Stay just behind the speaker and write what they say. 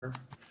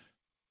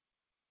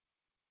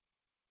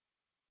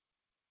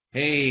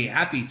Hey,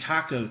 happy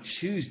Taco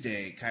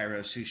Tuesday,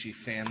 Cairo Sushi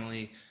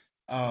family.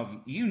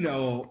 You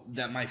know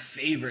that my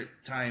favorite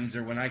times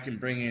are when I can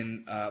bring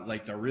in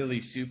like the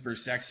really super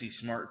sexy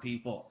smart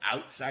people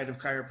outside of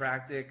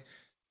chiropractic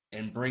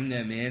and bring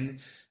them in.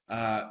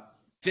 Uh,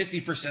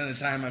 50% of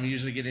the time, I'm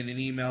usually getting an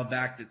email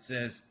back that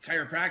says,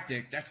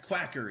 chiropractic, that's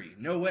quackery.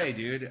 No way,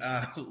 dude.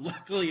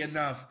 Luckily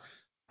enough,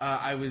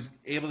 I was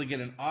able to get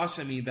an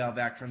awesome email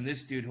back from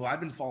this dude who I've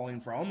been following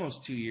for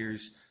almost 2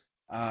 years.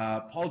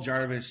 Paul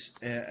Jarvis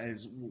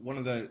is one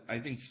of the, I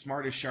think,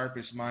 smartest,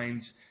 sharpest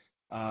minds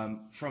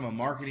from a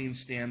marketing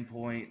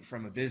standpoint,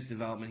 from a biz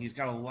development. He's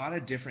got a lot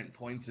of different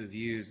points of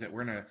views that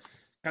we're going to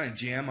kind of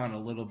jam on a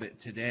little bit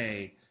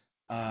today.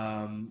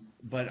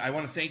 But I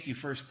want to thank you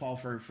first, Paul,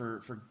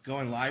 for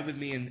going live with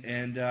me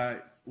and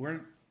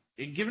we're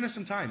and giving us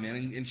some time, man,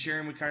 and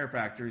sharing with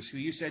chiropractors who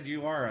you said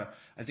you are,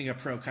 I think, a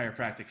pro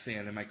chiropractic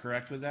fan. Am I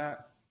correct with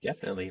that?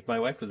 Definitely. My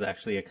wife was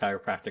actually a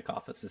chiropractic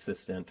office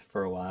assistant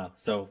for a while.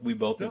 So we've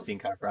both been No. seeing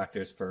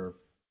chiropractors for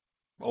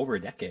over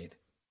a decade.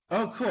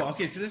 Oh, cool.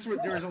 Okay, so this was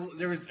Yeah.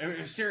 there was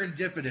a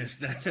serendipitous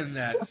that in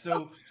that.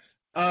 So,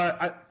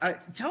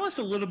 tell us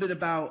a little bit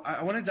about.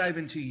 I want to dive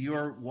into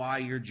your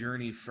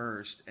journey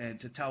first, and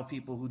to tell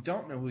people who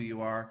don't know who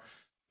you are,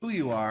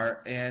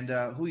 and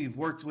who you've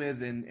worked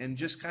with, and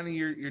just kind of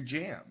your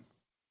jam.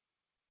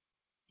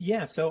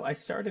 Yeah, so I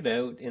started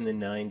out in the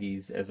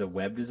 90s as a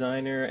web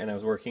designer, and I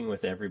was working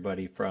with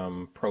everybody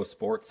from pro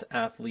sports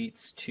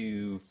athletes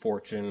to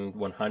Fortune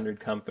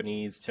 100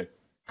 companies to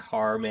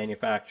car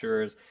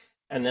manufacturers.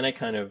 And then I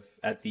kind of,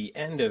 at the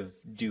end of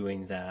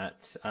doing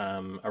that,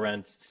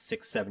 around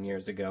 6, 7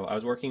 years ago, I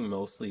was working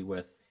mostly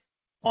with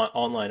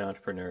online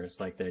entrepreneurs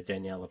like the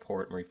Danielle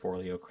Laporte, Marie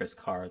Forleo, Chris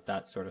Carr,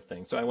 that sort of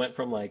thing. So I went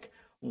from like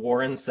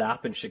Warren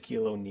Sapp and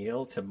Shaquille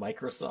O'Neal to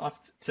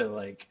Microsoft to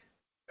like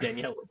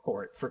Danielle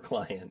Laporte for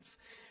clients.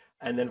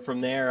 And then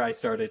from there, I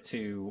started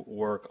to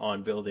work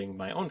on building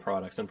my own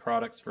products. And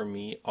products for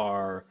me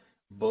are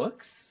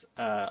books,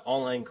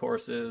 online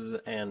courses,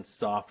 and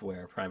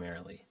software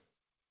primarily.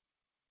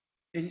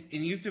 And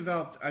you've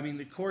developed, I mean,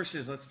 the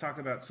courses. Let's talk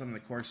about some of the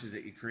courses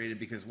that you created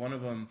because one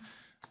of them,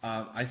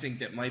 I think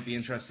that might be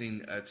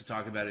interesting to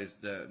talk about is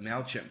the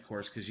Mailchimp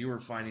course because you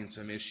were finding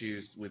some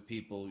issues with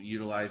people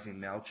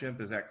utilizing Mailchimp.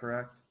 Is that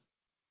correct?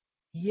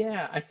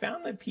 Yeah, I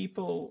found that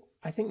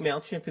I think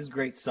MailChimp is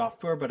great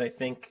software, but I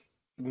think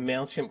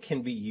MailChimp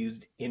can be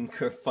used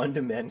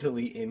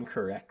fundamentally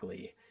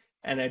incorrectly.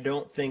 And I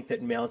don't think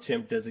that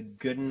MailChimp does a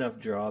good enough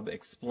job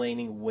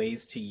explaining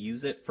ways to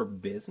use it for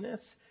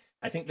business.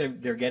 I think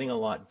they're getting a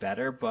lot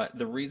better, but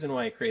the reason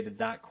why I created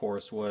that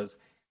course was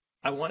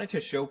I wanted to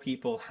show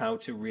people how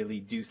to really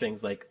do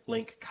things like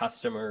link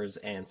customers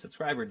and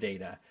subscriber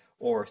data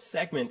or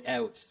segment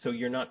out so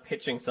you're not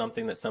pitching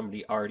something that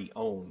somebody already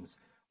owns,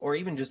 or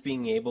even just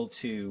being able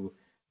to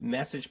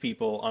message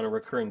people on a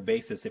recurring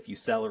basis if you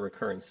sell a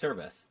recurring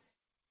service.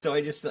 So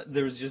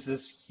there was just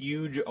this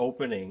huge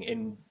opening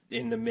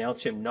in the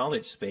Mailchimp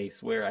knowledge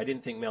space where I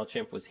didn't think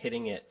Mailchimp was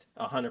hitting it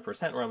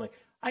 100%. Where I'm like,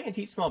 I can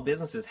teach small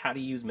businesses how to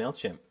use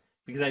Mailchimp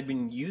because I'd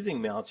been using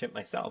Mailchimp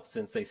myself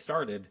since they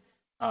started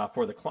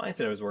for the clients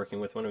that I was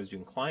working with when I was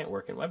doing client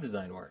work and web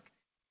design work.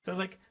 So I was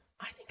like,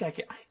 I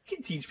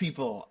can teach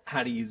people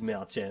how to use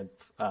Mailchimp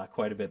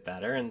quite a bit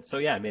better. And so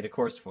yeah, I made a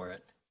course for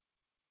it.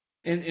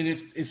 And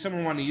if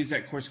someone wanted to use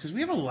that course, because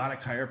we have a lot of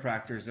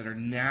chiropractors that are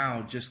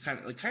now just kind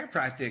of like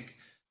chiropractic.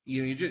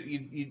 You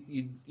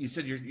know, you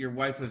said your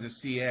wife was a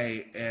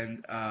CA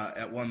and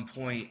at one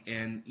point,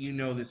 and you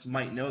know this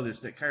might know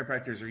this that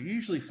chiropractors are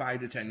usually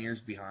 5 to 10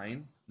 years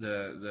behind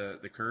the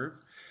curve,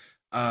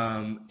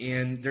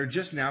 and they're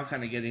just now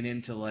kind of getting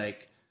into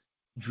like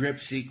drip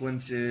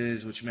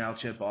sequences, which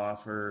Mailchimp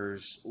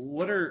offers.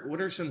 What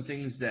are some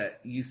things that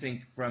you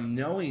think from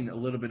knowing a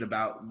little bit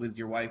about with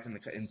your wife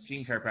and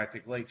seeing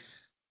chiropractic, like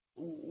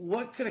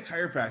what could a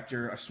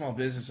chiropractor, a small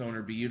business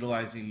owner, be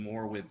utilizing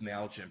more with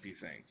Mailchimp? You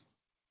think?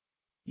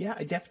 Yeah,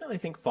 I definitely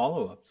think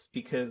follow-ups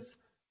because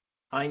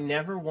I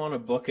never want to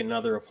book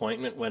another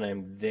appointment when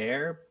I'm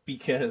there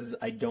because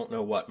I don't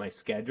know what my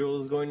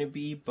schedule is going to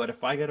be. But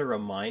if I get a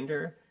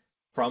reminder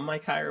from my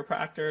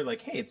chiropractor,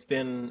 like, hey, it's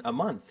been a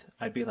month,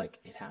 I'd be like,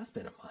 it has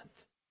been a month.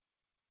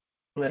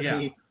 Let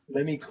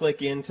Yeah, me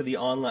click into the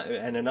online.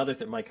 And another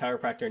thing, my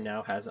chiropractor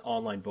now has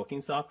online booking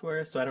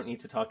software, so I don't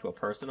need to talk to a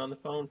person on the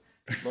phone.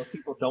 Most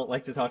people don't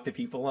like to talk to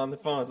people on the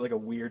phone. It's like a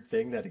weird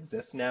thing that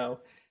exists now.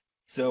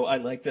 So I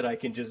like that I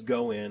can just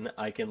go in,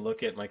 I can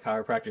look at my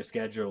chiropractor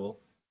schedule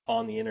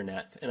on the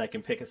internet, and I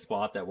can pick a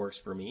spot that works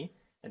for me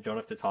and don't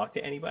have to talk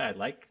to anybody. I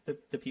like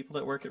the people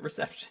that work at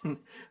reception,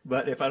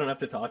 but if I don't have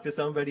to talk to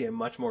somebody, I'm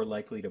much more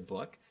likely to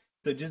book.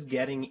 So just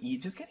getting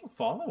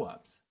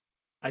follow-ups.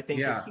 I think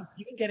just yeah.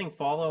 even getting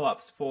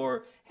follow-ups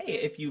for, hey,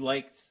 if you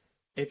like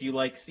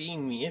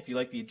seeing me, if you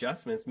like the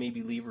adjustments,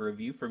 maybe leave a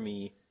review for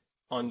me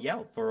on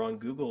Yelp or on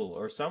Google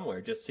or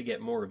somewhere just to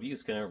get more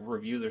reviews. Because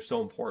reviews are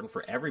so important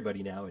for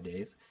everybody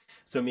nowadays.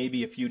 So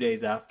maybe a few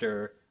days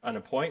after an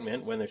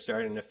appointment, when they're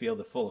starting to feel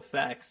the full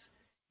effects,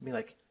 be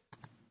like,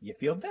 you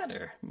feel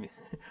better.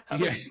 How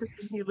about Yeah. you just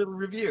give me a little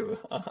review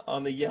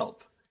on the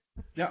Yelp?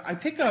 Now I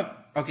pick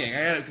up.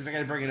 Okay, because I got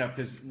to bring it up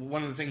because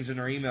one of the things in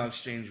our email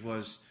exchange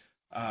was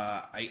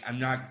I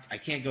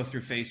can't go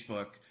through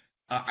Facebook.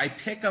 I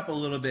pick up a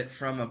little bit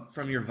from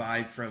your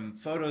vibe, from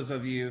photos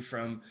of you,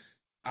 from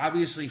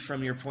obviously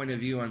from your point of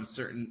view on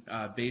certain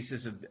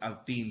basis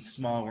of being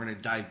small. We're going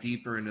to dive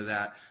deeper into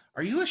that.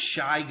 Are you a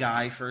shy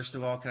guy, first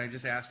of all? Can I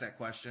just ask that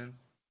question?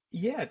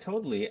 Yeah,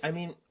 totally. I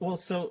mean, well,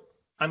 so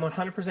I'm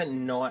 100%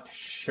 not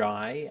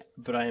shy,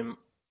 but I'm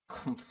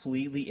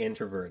completely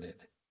introverted.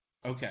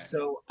 Okay.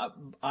 So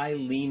I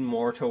lean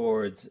more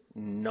towards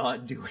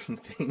not doing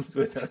things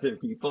with other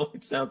people,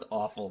 which sounds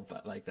awful,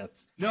 but like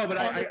that's No, but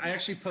I honest.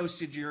 actually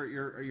posted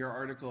your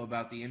article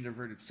about the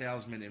introverted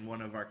salesman in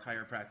one of our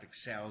chiropractic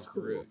sales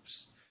Cool.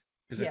 groups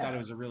because I thought it Yeah.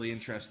 was a really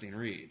interesting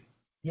read.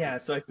 Yeah,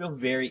 so I feel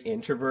very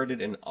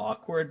introverted and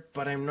awkward,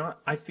 but I'm not,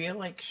 I feel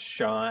like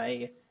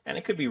shy, and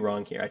I could be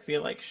wrong here. I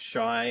feel like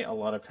shy a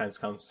lot of times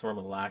comes from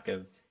a lack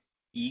of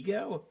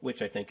ego,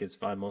 which I think is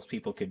fine. Most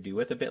people could do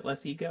with a bit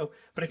less ego,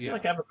 but I feel Yeah.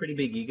 like I have a pretty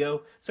big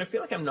ego, so I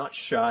feel like I'm not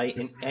shy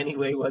in any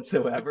way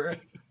whatsoever,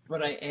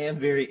 but I am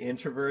very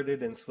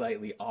introverted and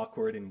slightly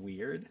awkward and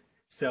weird.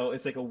 So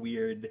it's like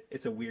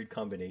it's a weird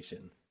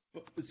combination.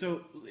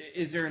 So,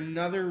 is there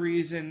another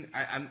reason?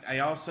 I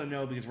also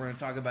know because we're going to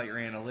talk about your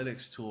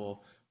analytics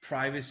tool.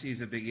 Privacy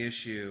is a big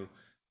issue.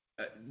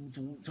 Uh,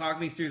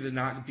 Talk me through the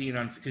not being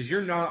on because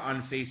you're not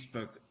on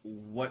Facebook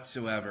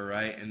whatsoever,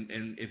 right?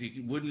 And if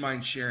you wouldn't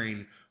mind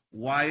sharing,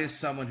 why is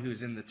someone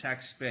who's in the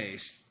tech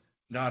space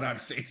not on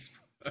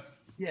Facebook?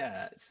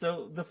 Yeah,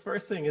 so the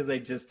first thing is I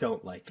just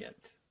don't like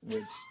it,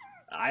 which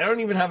I don't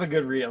even have a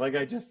good reason. Like,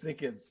 I just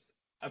think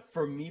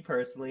for me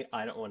personally,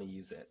 I don't want to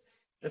use it.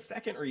 The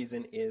second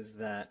reason is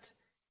that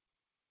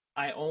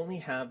I only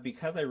have,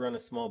 because I run a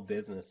small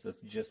business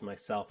that's just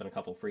myself and a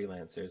couple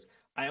freelancers,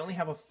 I only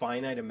have a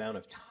finite amount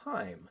of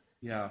time.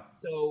 Yeah.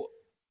 So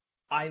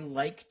I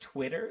like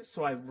Twitter,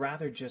 so I'd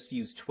rather just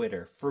use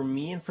Twitter. For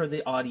me and for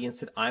the audience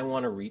that I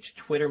want to reach,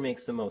 Twitter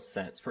makes the most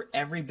sense. For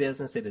every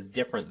business, it is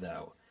different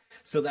though.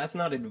 So that's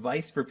not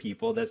advice for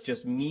people. That's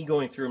just me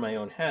going through my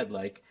own head.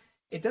 Like,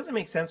 it doesn't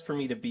make sense for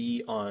me to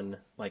be on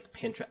like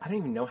Pinterest. I don't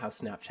even know how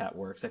Snapchat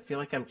works. I feel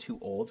like I'm too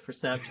old for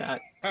Snapchat.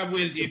 I'm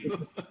with Like,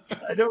 you.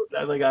 I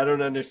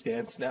don't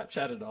understand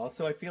Snapchat at all.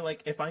 So I feel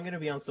like if I'm going to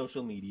be on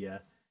social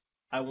media,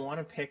 I want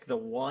to pick the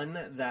one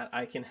that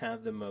I can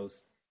have the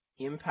most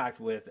impact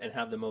with and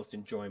have the most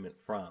enjoyment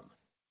from.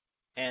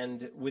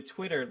 And with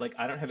Twitter, like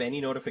I don't have any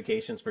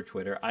notifications for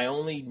Twitter. I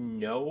only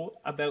know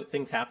about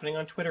things happening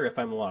on Twitter if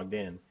I'm logged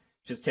in,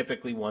 just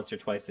typically once or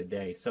twice a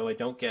day. So I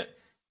don't get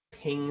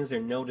pings or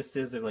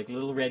notices or like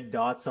little red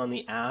dots on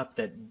the app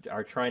that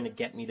are trying to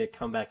get me to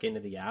come back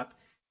into the app.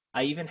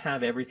 I even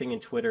have everything in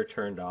Twitter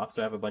turned off.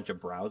 So I have a bunch of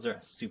browser,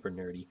 super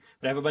nerdy,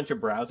 but I have a bunch of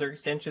browser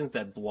extensions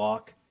that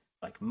block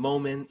like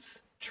moments,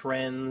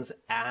 trends,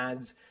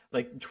 ads.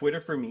 Like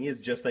Twitter for me is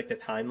just like the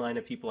timeline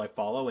of people I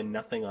follow and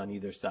nothing on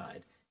either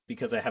side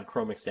because I have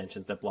Chrome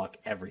extensions that block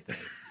everything.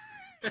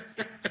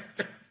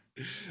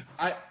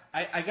 I,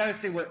 I gotta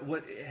say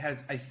what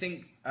has I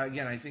think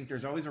again I think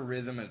there's always a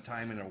rhythm and a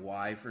time and a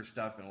why for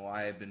stuff and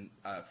why I've been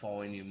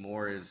following you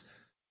more is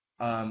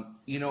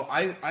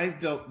I've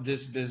built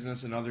this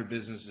business and other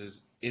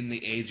businesses in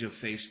the age of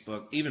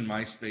Facebook, even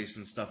MySpace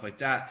and stuff like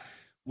that,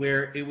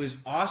 where it was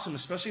awesome,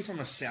 especially from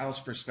a sales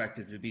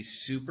perspective, to be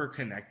super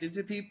connected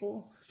to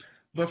people.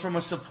 But from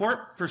a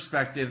support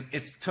perspective,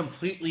 it's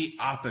completely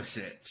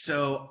opposite.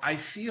 So I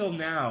feel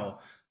now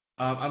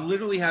I'm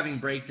literally having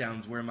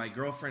breakdowns where my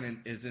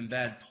girlfriend is in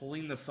bed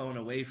pulling the phone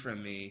away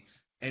from me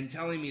and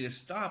telling me to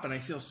stop. And I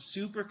feel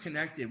super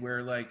connected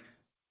where like,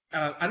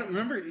 I don't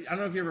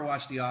know if you ever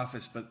watched The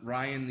Office, but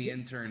Ryan, the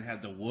intern,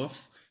 had the woof.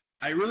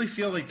 I really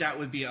feel like that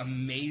would be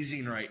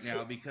amazing right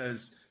now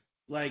because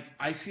like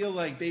I feel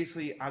like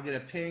basically I'll get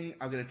a ping,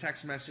 I'll get a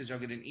text message, I'll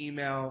get an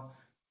email,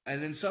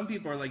 and then some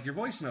people are like, your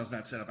voicemail's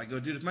not set up. I go,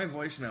 dude, if my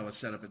voicemail was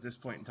set up at this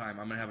point in time,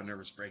 I'm gonna have a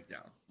nervous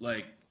breakdown.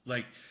 Like,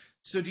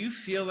 so do you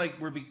feel like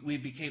we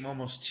became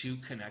almost too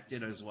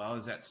connected as well?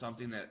 Is that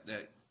something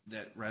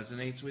that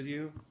resonates with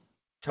you?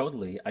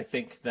 Totally. I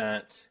think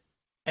that,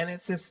 and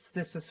it's just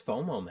this is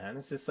FOMO, man.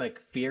 It's just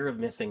like fear of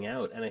missing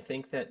out. And I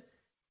think that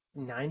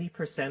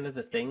 90% of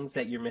the things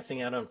that you're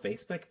missing out on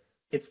Facebook,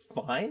 it's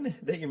fine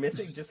that you're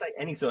missing, just like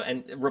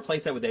and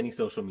replace that with any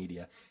social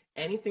media.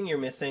 Anything you're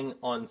missing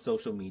on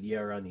social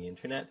media or on the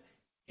internet,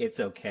 it's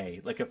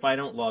okay. Like if I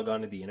don't log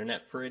on to the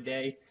internet for a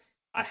day,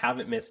 I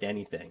haven't missed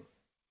anything.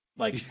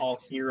 Like I'll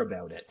hear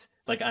about it.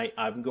 Like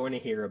I'm going to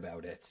hear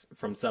about it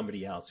from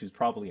somebody else who's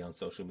probably on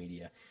social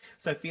media.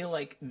 So I feel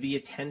like the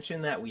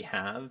attention that we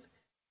have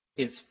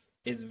is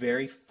is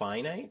very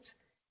finite,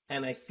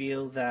 and I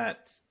feel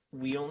that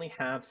we only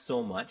have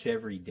so much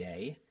every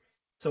day.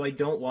 So I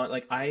don't want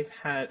like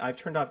I've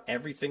turned off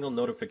every single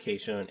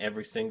notification on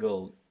every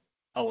single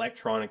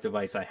electronic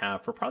device I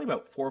have for probably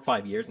about 4 or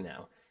 5 years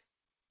now.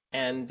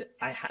 And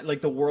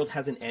like the world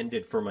hasn't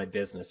ended for my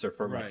business or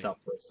for Right. myself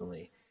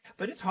personally.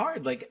 But it's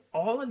hard. Like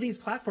all of these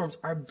platforms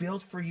are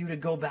built for you to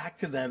go back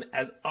to them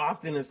as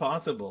often as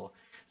possible.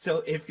 So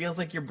it feels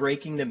like you're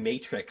breaking the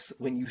matrix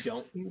when you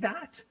don't do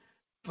that.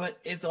 But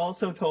it's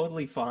also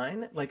totally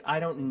fine. Like I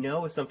don't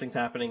know if something's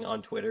happening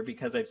on Twitter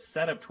because I've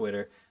set up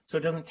Twitter, so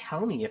it doesn't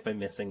tell me if I'm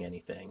missing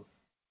anything.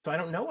 So I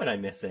don't know what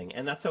I'm missing,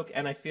 and that's okay.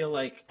 And I feel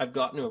like I've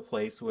gotten to a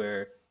place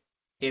where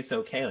it's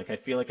okay. Like I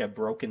feel like I've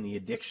broken the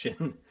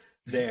addiction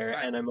there,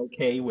 I, and I'm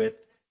okay with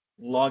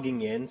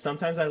logging in.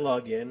 Sometimes I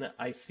log in,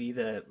 I see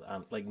that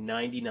like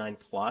 99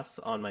 plus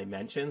on my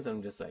mentions.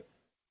 I'm just like,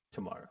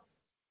 tomorrow.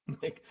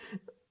 Like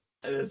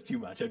that's too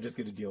much. I'm just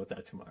gonna deal with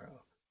that tomorrow.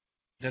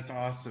 that's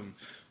awesome.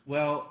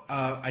 Well,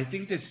 I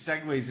think this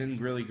segues in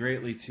really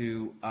greatly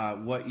to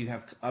what you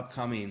have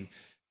upcoming.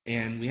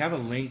 And we have a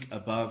link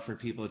above for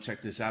people to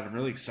check this out. I'm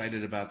really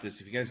excited about this.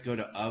 If you guys go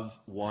to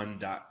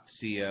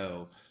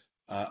of1.co,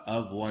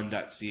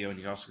 of1.co, and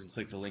you also can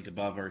click the link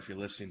above, or if you're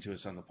listening to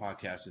us on the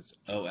podcast, it's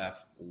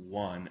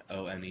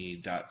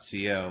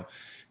of1one.co.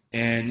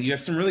 And you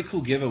have some really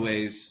cool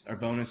giveaways or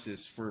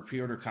bonuses for a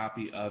pre-order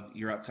copy of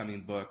your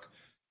upcoming book,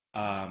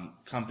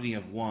 Company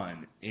of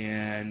One.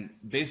 And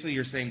basically,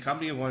 you're saying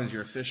Company of One is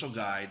your official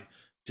guide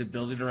to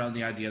building around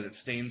the idea that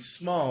staying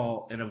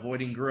small and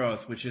avoiding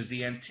growth, which is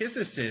the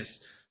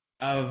antithesis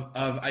of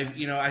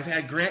I've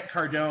had Grant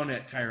Cardone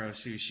at Cairo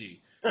Sushi.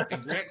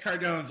 And Grant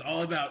Cardone's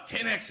all about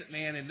 10x it,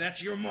 man, and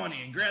that's your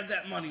money, and grab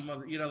that money,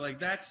 mother. Like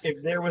that's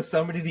If there was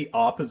somebody the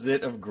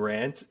opposite of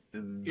Grant,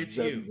 it's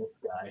that'd be you. this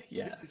guy.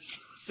 Yeah.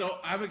 So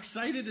I'm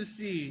excited to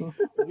see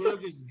where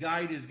this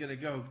guide is going to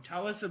go.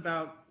 Tell us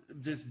about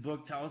this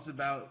book. Tell us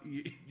about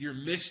your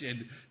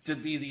mission to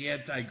be the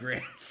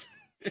anti-Grant.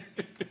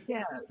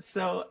 Yeah.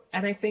 So,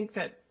 and I think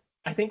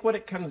what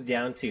it comes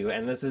down to,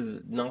 and this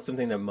is not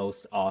something that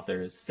most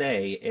authors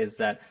say, is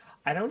that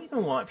I don't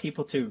even want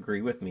people to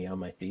agree with me on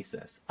my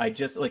thesis. I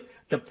just like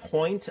the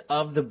point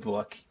of the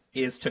book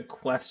is to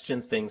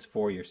question things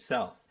for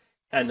yourself.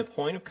 And the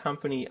point of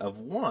Company of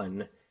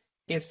One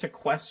is to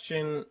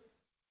question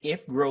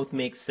if growth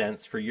makes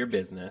sense for your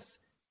business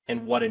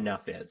and what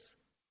enough is.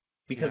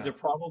 Because Yeah, there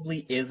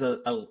probably is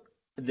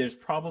there's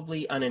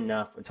probably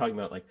enough, I'm talking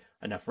about like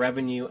enough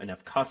revenue,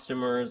 enough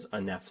customers,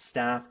 enough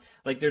staff.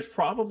 Like there's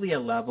probably a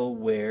level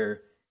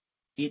where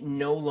it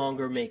no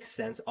longer makes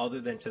sense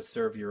other than to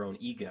serve your own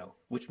ego,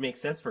 which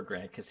makes sense for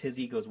Grant because his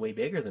ego is way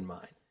bigger than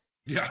mine.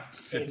 yeah,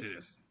 yes, And it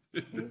is.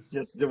 it's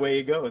just the way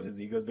it goes. His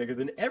ego is bigger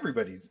than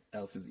everybody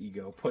else's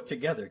ego put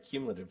together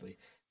cumulatively.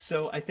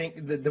 So I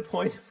think the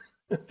point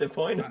the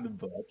point I, of the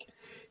book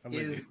I'm with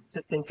is you.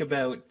 to think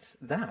about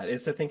that,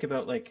 is to think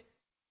about like,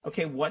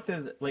 okay, what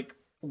does like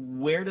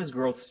where does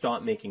growth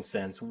stop making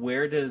sense?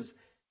 Where does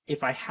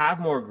if I have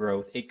more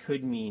growth, it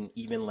could mean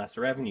even less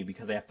revenue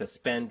because I have to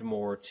spend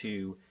more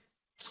to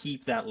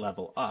keep that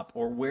level up?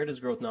 Or where does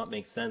growth not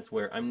make sense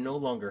where I'm no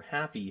longer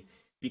happy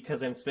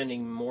because I'm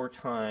spending more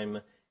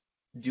time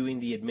doing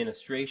the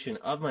administration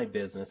of my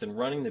business and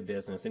running the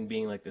business and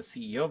being like the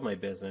CEO of my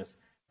business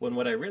when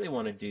what I really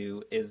want to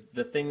do is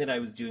the thing that I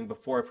was doing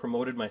before I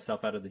promoted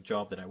myself out of the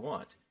job that I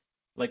want.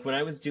 Like when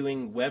I was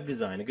doing web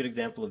design, a good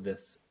example of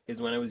this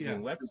is when I was Yeah,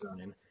 doing web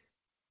design,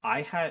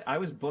 I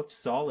was booked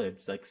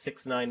solid like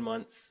 6, 9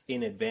 months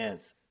in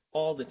advance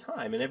all the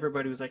time, and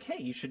everybody was like,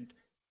 "Hey, you should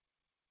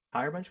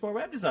hire a bunch more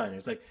web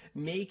designers. Like,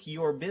 make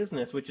your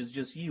business, which is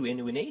just you,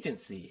 into an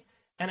agency."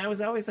 And I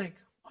was always like,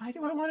 why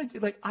do I want to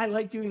do, like, I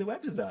like doing the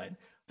web design.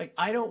 Like,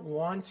 I don't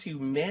want to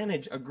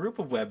manage a group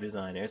of web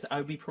designers. I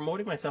would be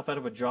promoting myself out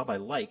of a job I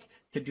like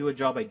to do a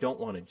job I don't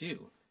want to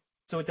do.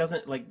 So it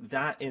doesn't, like,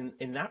 that, in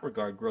that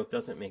regard, growth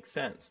doesn't make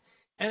sense.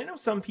 And I know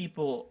some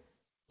people,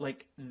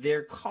 like,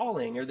 their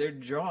calling or their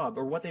job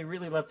or what they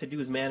really love to do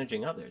is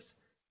managing others.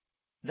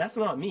 That's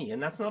not me,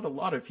 and that's not a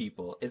lot of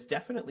people. It's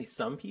definitely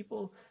some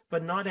people,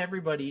 but not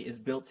everybody is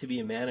built to be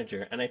a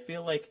manager. And I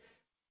feel like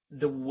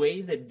the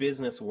way that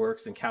business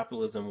works and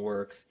capitalism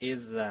works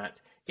is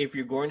that if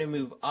you're going to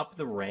move up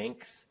the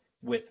ranks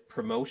with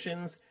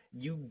promotions,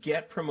 you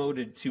get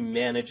promoted to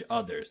manage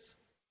others.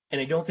 And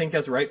I don't think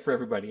that's right for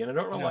everybody. And I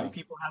don't know why no.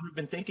 people haven't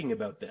been thinking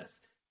about this.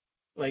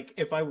 Like,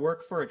 if I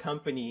work for a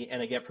company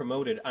and I get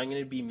promoted, I'm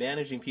going to be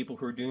managing people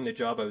who are doing the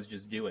job I was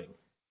just doing.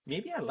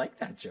 Maybe I like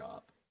that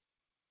job.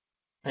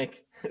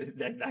 Like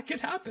that could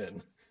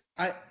happen.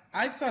 I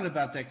I've thought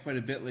about that quite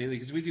a bit lately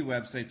because we do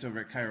websites over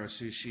at Cairo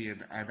Sushi,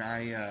 and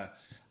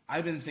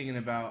I've been thinking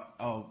about,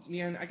 oh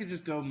man, I could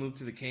just go move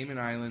to the Cayman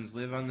Islands,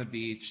 live on the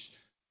beach,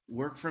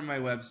 work from my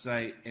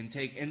website, and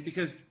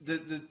because the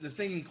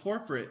thing in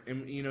corporate,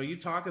 and you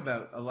talk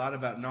about a lot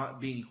about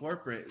not being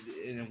corporate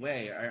in a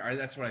way.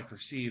 That's what I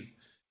perceive,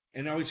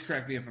 and always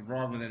correct me if I'm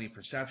wrong with any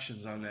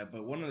perceptions on that.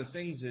 But one of the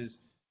things is,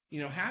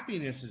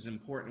 happiness is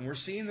important. We're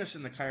seeing this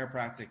in the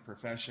chiropractic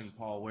profession,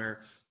 Paul, where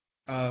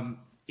um,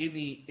 in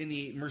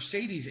the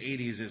Mercedes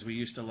 80s, as we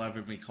used to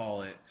lovingly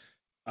call it,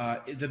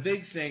 the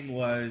big thing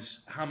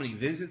was how many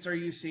visits are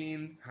you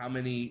seeing? How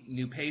many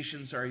new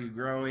patients are you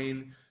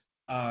growing?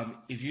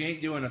 If you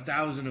ain't doing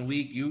 1,000 a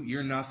week,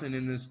 you're nothing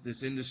in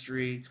this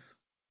industry.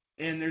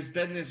 And there's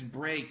been this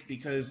break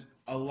because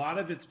a lot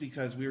of it's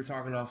because we were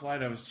talking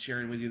offline. I was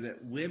sharing with you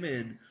that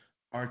women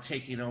are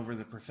taking over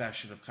the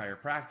profession of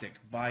chiropractic.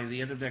 By the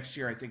end of next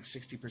year, I think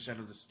 60%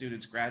 of the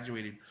students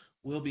graduating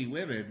will be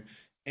women.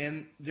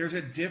 And there's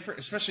a different,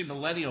 especially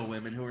millennial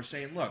women who are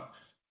saying, look,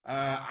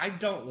 I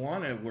don't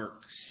want to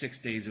work 6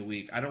 days a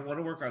week. I don't want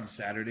to work on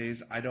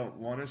Saturdays. I don't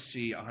want to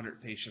see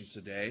 100 patients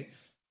a day.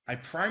 I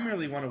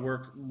primarily want to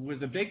work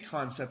with a big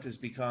concept has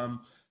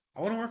become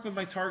I want to work with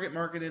my target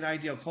market and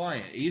ideal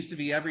client. It used to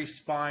be every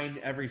spine,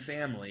 every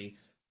family.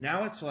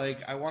 Now it's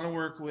like I want to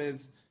work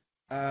with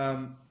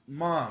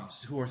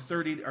moms who are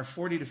 30 or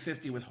 40 to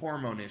 50 with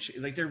hormone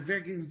issues. Like they're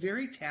getting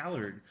very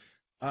tailored,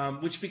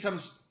 which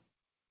becomes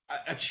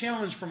a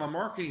challenge from a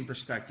marketing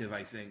perspective,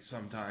 I think,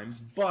 sometimes.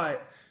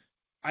 But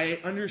I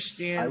I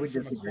understand would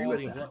from a disagree with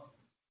quality of that. life.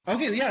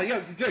 Okay, yeah,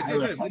 yeah, good, I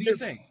good, would good. What do you 100.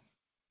 think?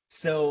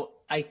 So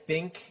I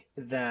think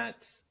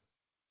that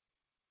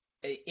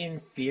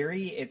in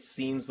theory, it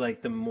seems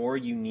like the more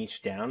you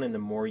niche down and the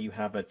more you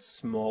have a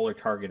smaller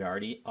target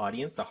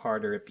audience, the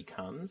harder it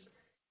becomes.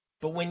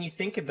 But when you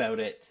think about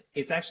it,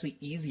 it's actually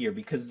easier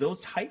because those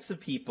types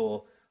of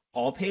people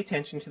all pay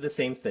attention to the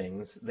same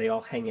things. They all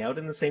hang out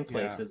in the same Yeah,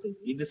 places. They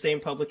read the same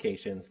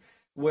publications.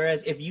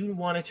 Whereas if you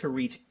wanted to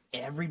reach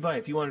everybody,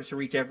 if you wanted to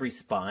reach every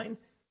spine,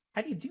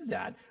 how do you do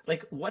that?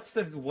 Like, what's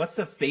the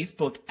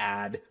Facebook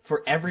ad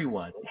for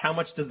everyone? How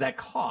much does that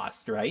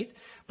cost, right?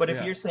 But if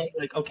yeah. you're saying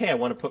like, okay, I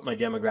want to put my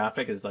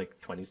demographic as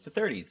like 20s to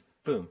 30s,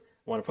 boom.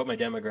 I want to put my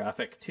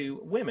demographic to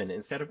women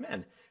instead of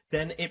men,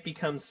 then it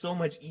becomes so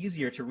much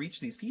easier to reach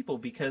these people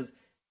because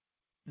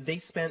they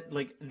spent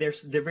like they're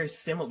very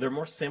similar. They're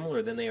more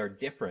similar than they are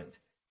different.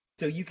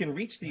 So you can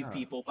reach these Yeah.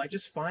 people by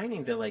just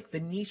finding the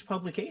niche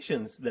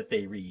publications that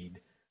they read,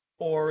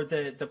 or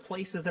the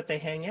places that they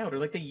hang out, or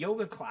like the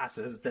yoga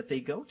classes that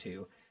they go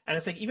to. And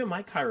it's like even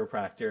my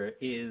chiropractor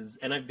is,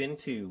 and I've been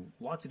to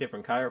lots of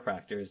different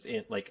chiropractors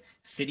in like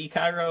city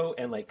chiro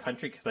and like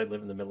country because I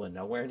live in the middle of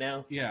nowhere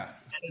now. Yeah.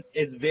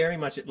 It's very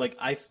much like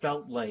I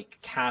felt like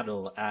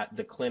cattle at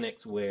the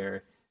clinics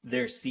where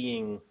they're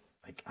seeing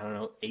like I don't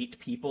know 8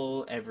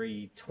 people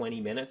every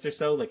 20 minutes or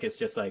so. Like it's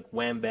just like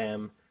wham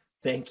bam,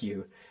 thank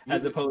you,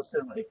 as You, opposed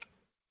to like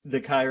the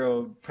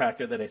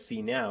chiropractor that I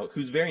see now,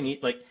 who's very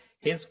neat. Like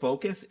his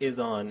focus is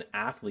on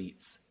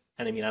athletes,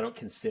 and I mean I don't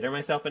consider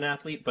myself an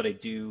athlete, but I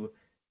do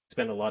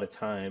spend a lot of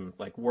time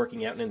like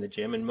working out and in the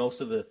gym, and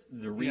most of the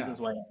yeah. reasons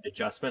why I have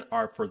adjustment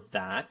are for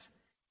that.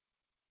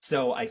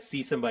 So I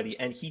see somebody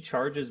and he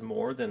charges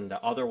more than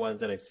the other ones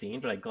that I've seen,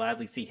 but I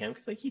gladly see him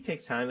because like he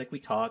takes time, like we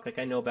talk, like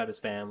I know about his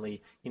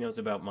family, he knows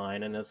about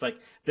mine, and it's like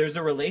there's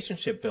a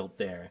relationship built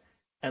there.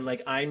 And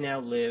like I now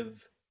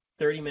live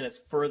 30 minutes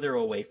further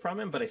away from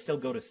him, but I still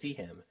go to see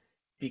him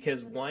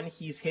because one,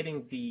 he's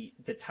hitting the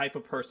type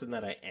of person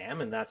that I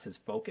am, and that's his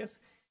focus.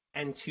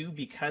 And two,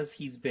 because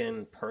he's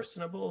been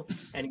personable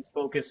and he's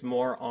focused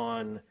more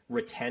on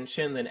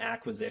retention than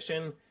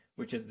acquisition,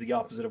 which is the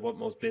opposite of what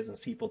most business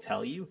people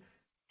tell you.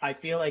 I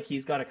feel like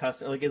he's got a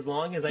customer. Like as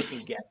long as I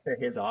can get to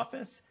his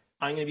office,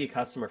 I'm gonna be a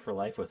customer for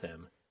life with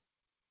him.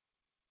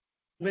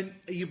 When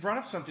you brought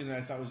up something that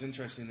I thought was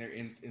interesting there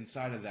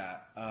inside of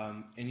that,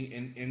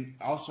 and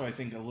also I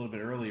think a little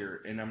bit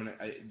earlier, and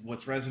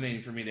what's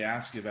resonating for me to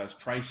ask you about is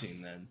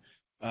pricing then,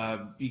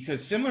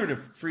 because similar to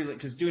freelance,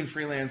 because doing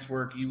freelance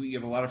work, you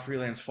have a lot of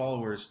freelance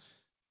followers.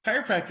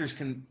 Chiropractors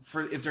can,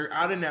 for if they're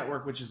out of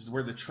network, which is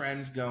where the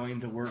trend's going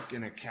to work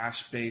in a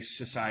cash-based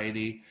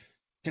society,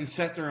 can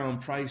set their own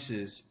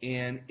prices.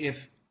 And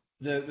if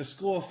the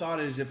school of thought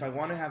is if I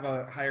want to have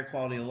a higher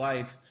quality of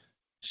life,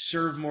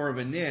 serve more of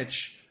a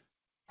niche,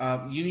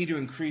 you need to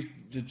increase.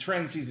 The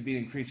trend seems to be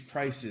increased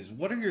prices.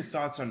 What are your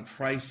thoughts on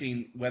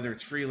pricing, whether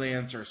it's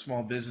freelance or a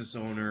small business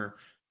owner?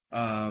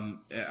 I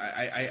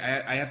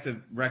have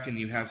to reckon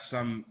you have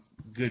some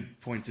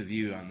good points of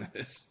view on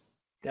this.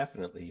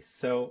 Definitely.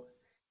 So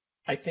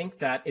I think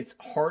that it's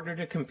harder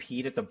to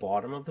compete at the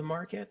bottom of the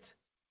market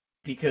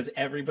because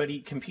everybody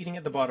competing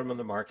at the bottom of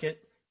the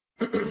market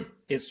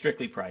is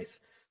strictly price.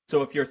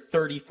 So if you're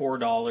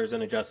 $34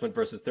 an adjustment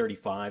versus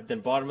 35, then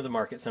bottom of the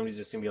market, somebody's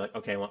just gonna be like,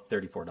 okay, I want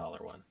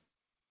 $34 one.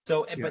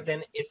 So, Yeah. but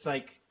then it's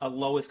like a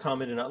lowest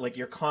common denominator. Like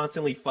you're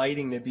constantly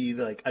fighting to be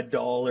like a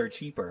dollar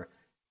cheaper,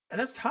 and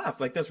that's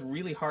tough. Like that's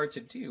really hard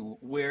to do.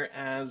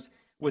 Whereas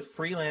with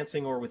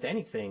freelancing or with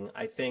anything,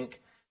 I think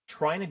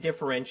trying to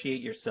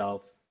differentiate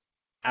yourself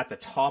at the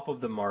top of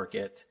the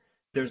market,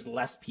 there's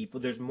less people,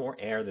 there's more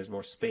air, there's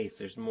more space,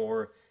 there's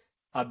more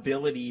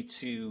ability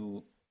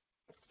to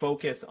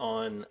focus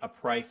on a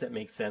price that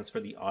makes sense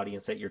for the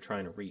audience that you're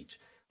trying to reach.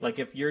 Like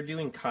if you're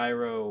doing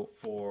Cairo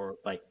for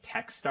like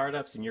tech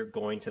startups and you're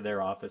going to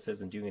their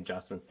offices and doing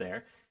adjustments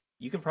there,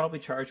 you can probably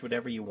charge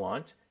whatever you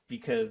want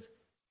because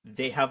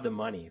they have the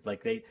money.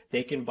 Like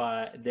they can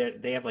buy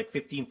they have like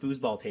 15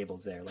 foosball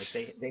tables there. Like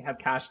they have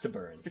cash to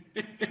burn.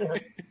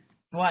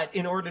 But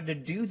in order to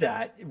do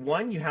that,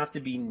 one, you have to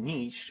be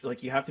niche,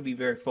 like you have to be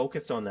very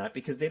focused on that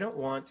because they don't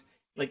want,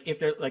 like if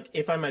they're like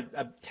if I'm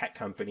a tech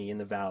company in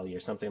the valley or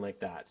something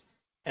like that,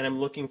 and I'm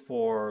looking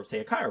for, say,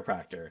 a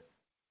chiropractor,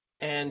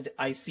 and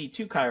I see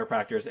two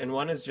chiropractors, and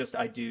one is just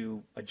I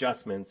do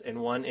adjustments,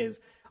 and one is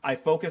I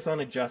focus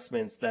on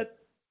adjustments that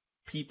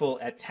people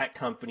at tech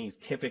companies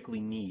typically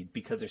need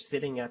because they're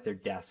sitting at their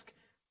desk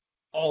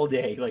all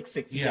day, like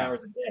 60 Yeah.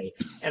 hours a day.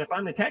 And if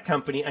I'm the tech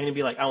company, I'm gonna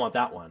be like, I want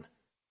that one.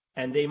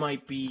 And they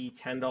might be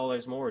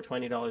 $10 more or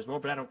 $20 more,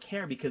 but I don't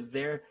care because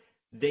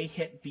they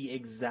hit the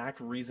exact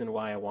reason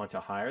why I want to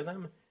hire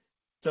them.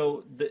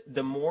 So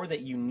the more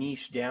that you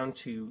niche down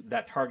to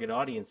that target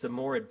audience, the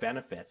more it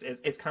benefits.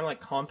 It's kind of like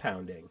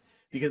compounding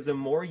because the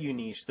more you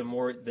niche, the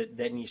more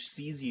that niche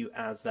sees you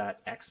as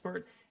that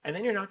expert, and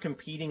then you're not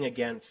competing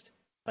against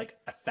like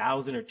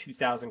 1,000 or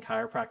 2,000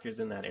 chiropractors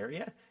in that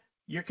area.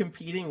 You're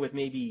competing with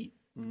maybe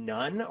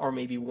none or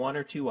maybe one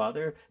or two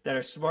other that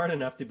are smart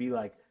enough to be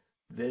like,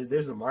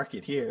 there's a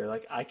market here.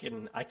 Like I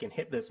can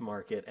hit this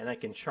market and I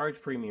can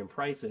charge premium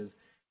prices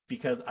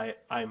because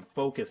I'm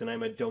focused and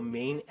I'm a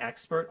domain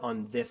expert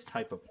on this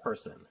type of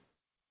person.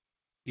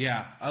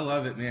 Yeah, I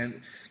love it,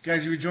 man. Guys,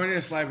 if you're joining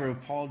us live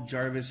with Paul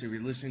Jarvis, if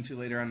you're listening to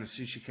later on the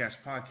Sushi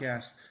Cast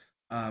podcast,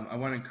 I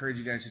want to encourage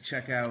you guys to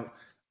check out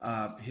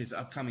his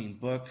upcoming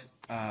book.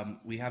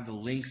 We have the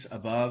links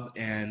above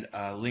and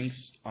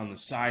links on the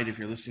side if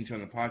you're listening to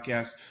it on the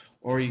podcast,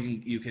 or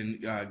you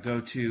can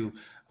go to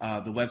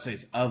the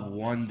website's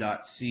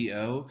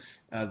of1.co.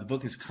 The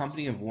book is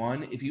Company of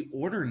One. If you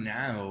order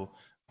now,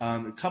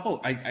 a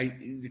couple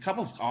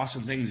of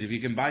awesome things. If you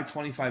can buy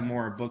 25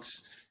 more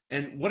books,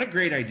 and what a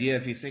great idea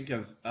if you think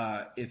of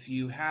if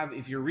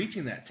you're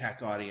reaching that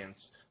tech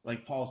audience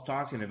like Paul's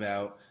talking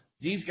about.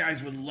 These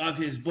guys would love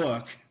his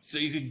book, so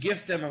you could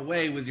gift them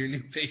away with your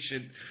new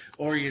patient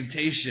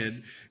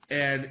orientation.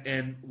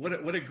 And what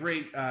a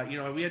great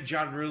we had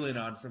John Rulin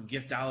on from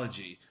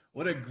Giftology.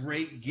 What a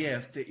great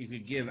gift that you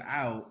could give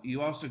out.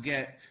 You also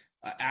get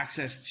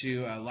access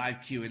to a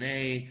live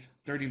Q&A,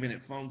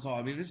 30-minute phone call.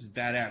 I mean, this is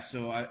badass.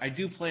 So I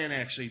do plan,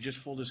 actually, just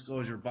full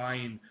disclosure,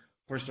 buying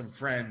for some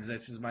friends.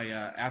 This is my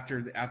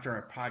after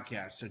our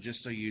podcast. So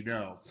just so you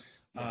know,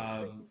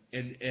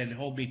 and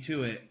hold me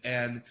to it.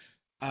 And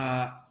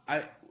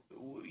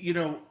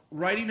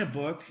writing a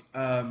book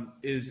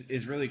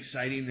is really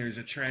exciting. There's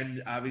a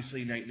trend,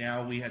 obviously, right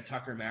now. We had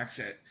Tucker Max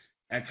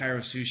at Cairo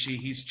Sushi.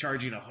 He's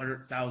charging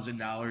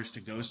 $100,000 to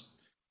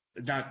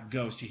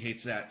ghost. He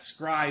hates that.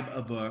 Scribe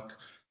a book.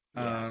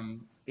 Yeah.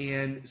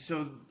 And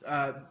so,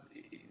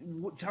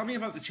 tell me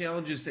about the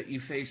challenges that you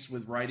faced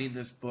with writing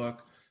this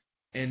book,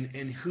 and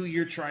who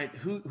you're trying.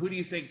 Who do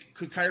you think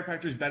could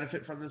chiropractors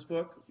benefit from this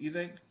book? You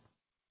think?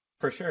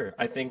 For sure.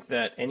 I think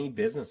that any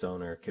business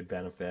owner could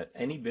benefit.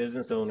 Any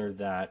business owner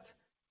that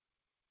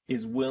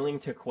is willing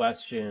to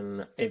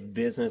question if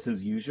business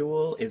as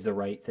usual is the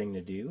right thing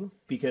to do,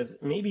 because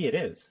maybe it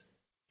is.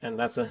 And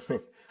that's what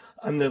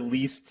I'm the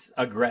least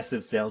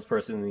aggressive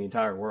salesperson in the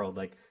entire world.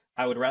 Like,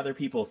 I would rather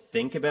people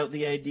think about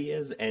the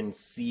ideas and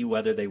see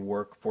whether they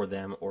work for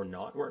them or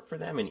not work for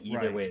them, and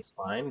either Right. way is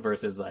fine,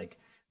 versus like,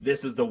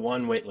 this is the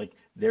one way. Like,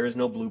 there is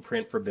no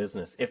blueprint for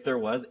business. If there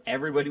was,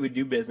 everybody would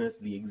do business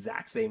the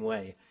exact same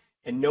way,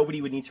 and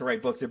nobody would need to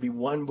write books. There'd be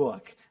one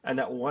book, and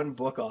that one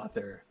book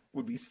author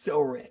would be so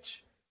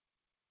rich.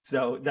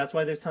 So that's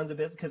why there's tons of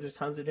business, because there's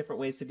tons of different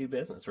ways to do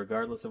business,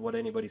 regardless of what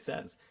anybody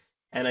says.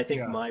 And I think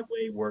Yeah. my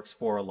way works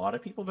for a lot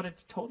of people, but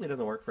it totally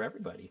doesn't work for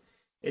everybody.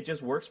 It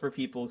just works for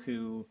people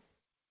who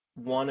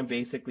want to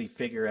basically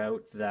figure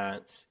out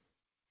that.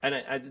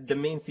 And the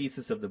main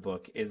thesis of the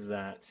book is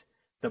that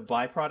the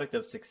byproduct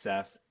of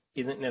success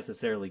isn't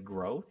necessarily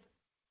growth,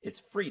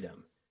 it's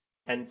freedom.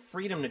 And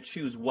freedom to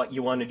choose what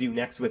you want to do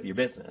next with your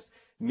business.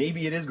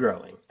 Maybe it is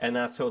growing, and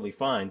that's totally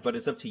fine, but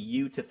it's up to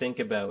you to think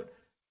about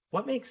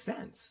what makes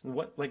sense.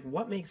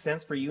 What makes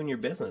sense for you and your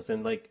business,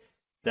 and like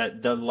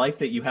that the life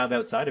that you have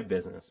outside of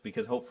business,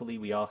 because hopefully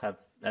we all have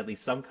at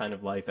least some kind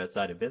of life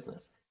outside of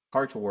business.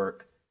 Hard to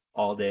work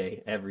all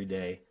day, every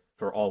day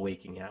for all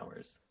waking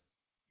hours.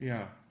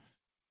 Yeah.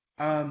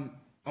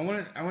 I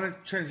want to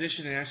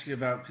transition and ask you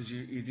about, because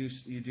you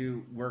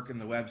do work in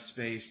the web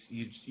space.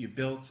 You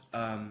built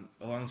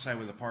alongside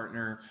with a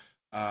partner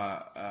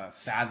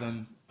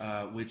Fathom,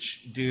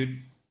 which,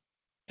 dude,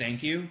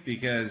 thank you,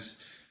 because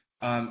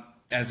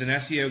as an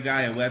SEO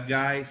guy, a web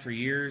guy for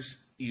years,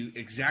 you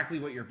exactly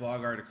what your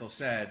blog article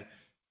said.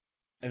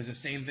 It was the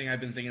same thing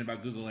I've been thinking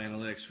about Google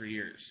Analytics for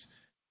years,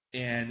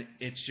 and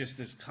it's just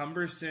this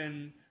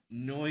cumbersome,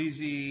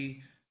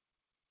 noisy,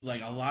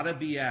 like a lot of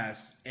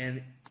BS,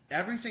 and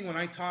everything when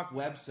I talk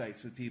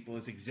websites with people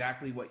is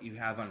exactly what you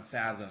have on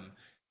Fathom.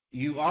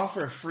 You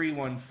offer a free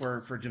one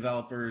for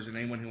developers and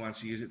anyone who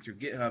wants to use it through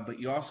GitHub, but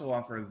you also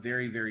offer a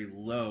very, very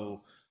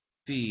low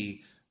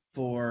fee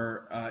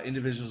for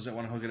individuals that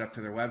want to hook it up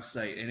to their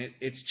website. And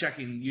it's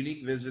checking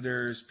unique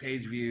visitors,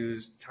 page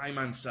views, time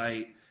on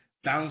site,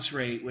 bounce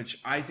rate, which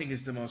I think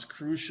is the most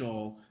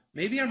crucial.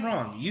 Maybe I'm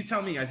wrong. You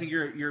tell me. I think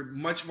you're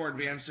much more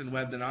advanced in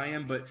web than I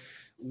am, but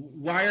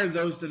why are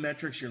those the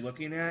metrics you're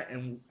looking at?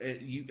 And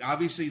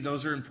obviously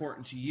those are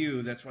important to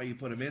you. That's why you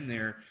put them in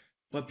there.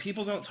 But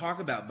people don't talk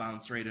about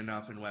bounce rate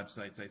enough in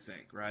websites, I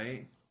think,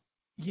 right?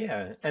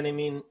 Yeah, and I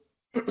mean,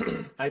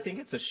 I think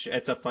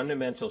it's a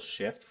fundamental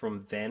shift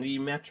from vanity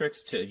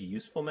metrics to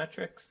useful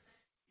metrics.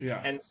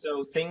 Yeah. And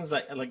so things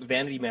like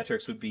vanity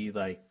metrics would be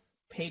like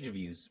page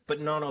views,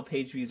 but not all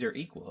page views are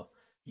equal.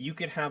 You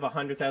could have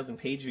 100,000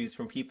 page views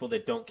from people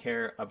that don't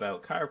care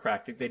about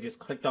chiropractic. They just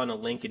clicked on a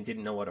link and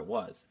didn't know what it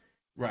was,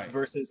 Right.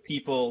 versus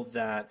people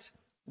that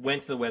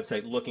went to the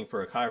website looking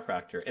for a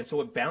chiropractor. And so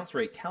what bounce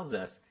rate tells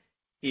us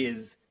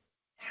is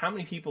how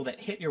many people that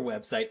hit your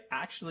website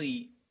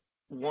actually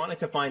wanted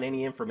to find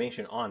any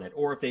information on it,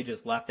 or if they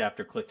just left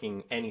after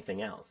clicking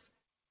anything else.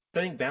 So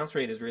I think bounce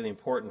rate is really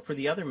important. For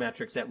the other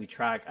metrics that we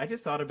track, I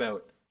just thought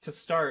about to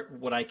start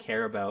what I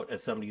care about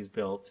as somebody who's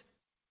built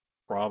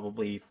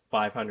probably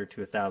 500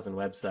 to 1,000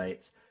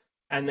 websites.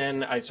 And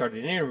then I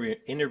started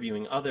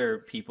interviewing other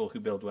people who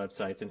build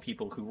websites and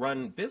people who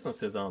run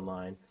businesses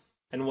online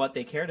and what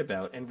they cared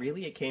about. And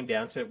really, it came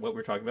down to what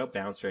we're talking about,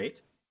 bounce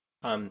rate,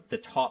 the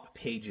top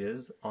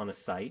pages on a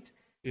site,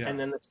 Yeah. and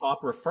then the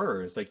top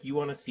refers. Like you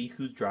want to see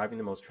who's driving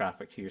the most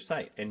traffic to your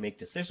site and make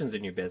decisions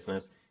in your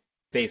business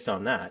based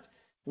on that.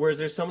 Whereas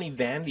there's so many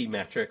vanity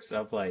metrics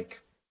of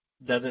like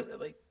doesn't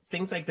like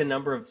things like the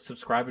number of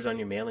subscribers on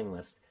your mailing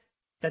list.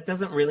 That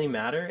doesn't really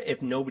matter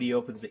if nobody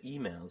opens the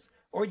emails.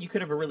 Or you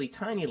could have a really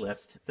tiny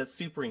list that's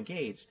super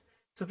engaged.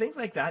 So things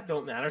like that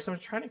don't matter. So I'm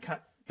trying to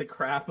cut the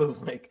crap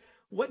of like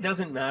what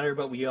doesn't matter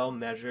but we all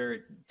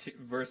measure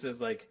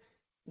versus like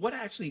what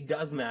actually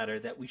does matter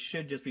that we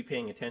should just be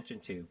paying attention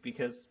to.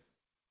 Because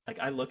like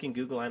I look in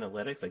Google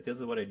Analytics, like this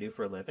is what I do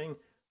for a living.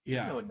 You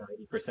Yeah. know what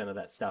 90% of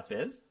that stuff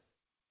is.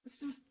 It's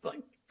just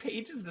like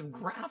pages of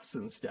graphs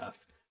and stuff.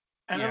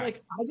 And I'm Yeah.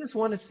 like, I just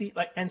want to see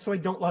like, and so I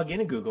don't log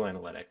into Google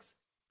Analytics.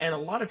 And a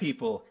lot of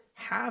people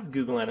have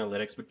Google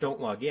Analytics but don't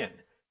log in.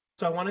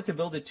 So I wanted to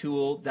build a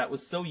tool that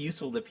was so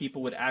useful that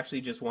people would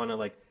actually just want to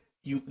like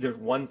there's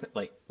one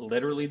like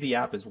literally the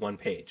app is one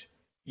page.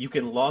 You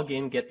can log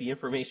in, get the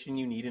information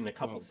you need in a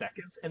couple Well,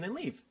 seconds, and then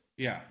leave.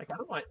 yeah. Like I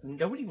don't want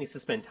nobody needs to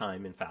spend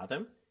time in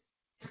Fathom.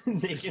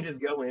 They can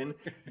just go in,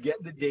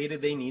 get the data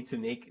they need to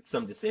make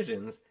some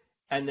decisions,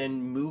 and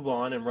then move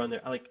on and run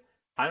their like.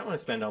 I don't want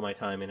to spend all my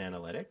time in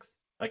analytics.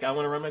 Like I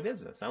want to run my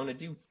business. I want to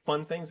do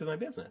fun things with my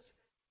business.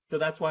 So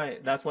that's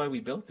why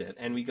we built it,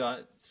 and we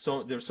got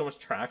there's so much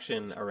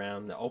traction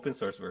around the open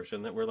source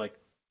version that we're like,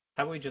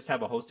 how about we just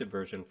have a hosted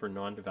version for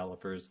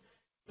non-developers,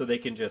 so they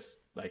can just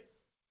like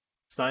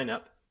sign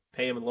up,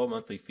 pay them a low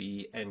monthly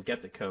fee, and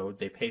get the code.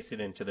 They paste it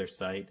into their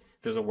site.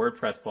 There's a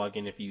WordPress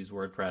plugin if you use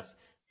WordPress.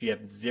 You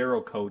have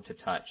zero code to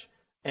touch,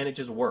 and it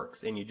just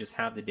works, and you just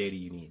have the data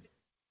you need.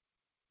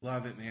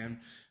 Love it, man.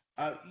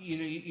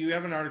 You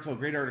have an article, a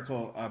great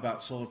article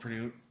about solar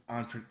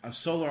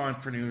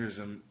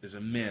entrepreneurism is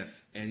a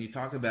myth, and you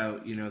talk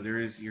about, you're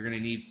going to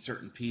need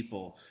certain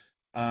people.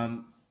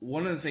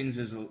 One of the things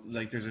is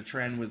like there's a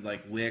trend with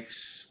like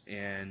Wix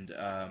and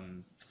a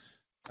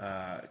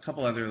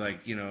couple other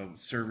like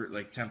server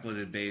like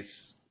templated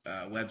based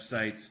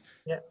websites.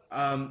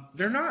 Yeah.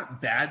 They're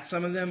not bad,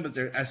 some of them, but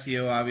their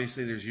SEO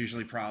obviously there's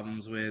usually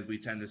problems with. We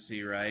tend to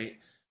see, right?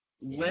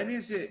 Yeah. When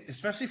is it,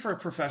 especially for a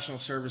professional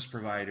service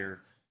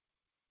provider?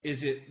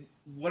 Is it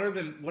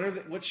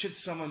what should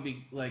someone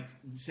be like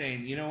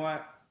saying? You know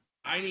what?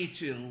 I need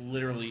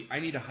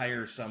to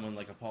hire someone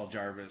like a Paul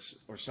Jarvis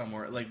or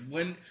somewhere. Like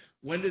when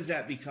does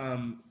that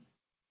become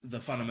the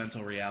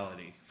fundamental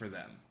reality for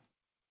them?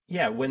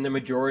 Yeah, when the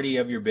majority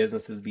of your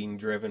business is being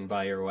driven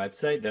by your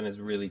website, then it's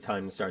really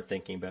time to start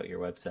thinking about your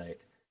website.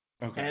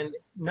 Okay. And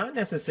not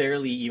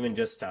necessarily even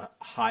just to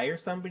hire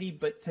somebody,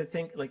 but to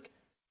think like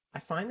I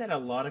find that a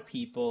lot of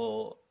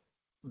people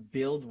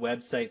build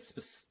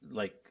websites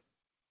like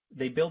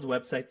they build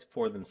websites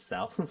for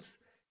themselves.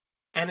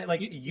 And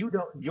like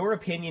your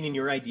opinion and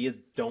your ideas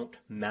don't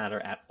matter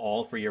at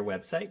all for your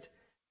website.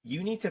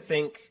 You need to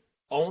think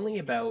only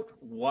about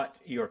what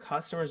your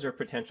customers or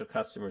potential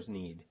customers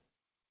need.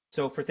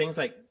 So for things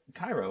like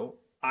Cairo,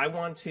 I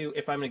want to,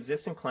 if I'm an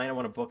existing client, I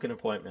want to book an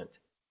appointment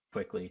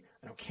quickly.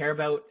 I don't care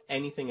about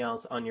anything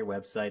else on your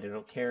website. I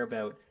don't care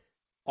about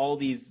all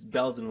these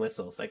bells and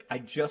whistles. Like I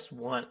just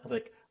want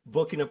like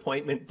book an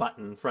appointment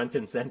button front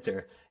and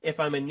center.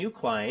 If I'm a new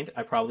client,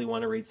 I probably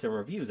want to read some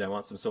reviews. I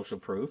want some social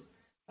proof.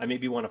 I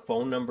maybe want a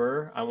phone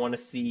number. I want to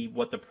see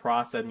what the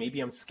process, maybe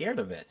I'm scared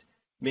of it.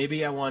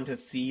 Maybe I want to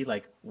see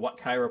like what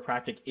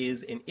chiropractic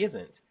is and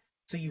isn't.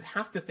 So you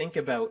have to think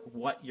about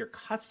what your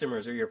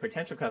customers or your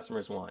potential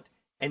customers want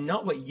and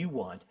not what you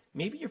want.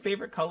 Maybe your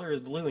favorite color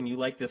is blue and you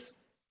like this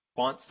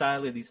font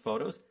style of these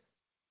photos.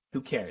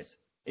 Who cares?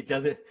 It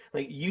doesn't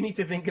like you need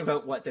to think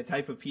about what the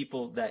type of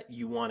people that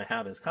you want to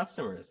have as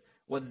customers,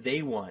 what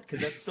they want, because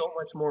that's so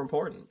much more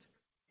important.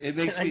 It And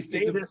makes I me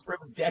think say of this from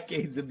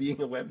decades of being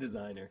a web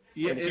designer.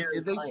 yeah. And here It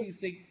is makes my me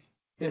think.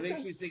 It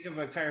makes me think of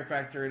a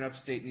chiropractor in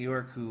upstate New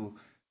York who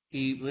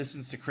he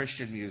listens to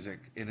Christian music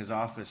in his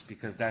office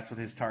because that's what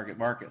his target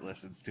market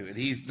listens to, and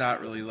he's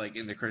not really like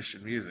into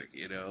Christian music,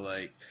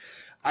 like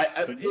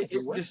but yeah,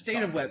 your the web's state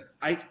of talking.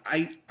 web.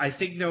 I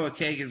think Noah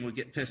Kagan would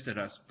get pissed at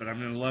us, but I'm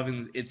gonna love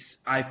him.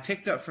 I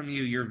picked up from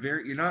you. You're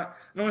not.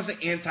 I don't want to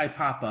say anti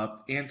pop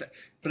up.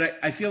 But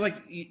I feel like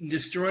you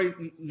destroy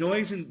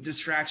noise and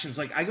distractions.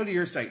 Like I go to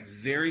your site,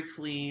 very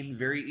clean,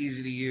 very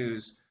easy to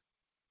use.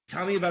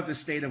 Tell me about the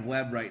state of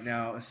web right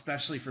now,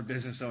 especially for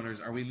business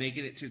owners. Are we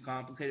making it too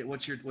complicated?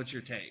 What's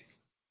your take?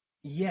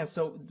 Yeah,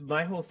 so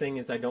my whole thing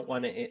is I don't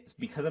want to,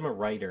 because I'm a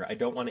writer, I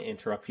don't want to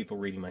interrupt people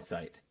reading my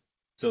site.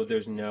 So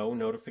there's no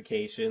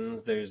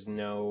notifications, there's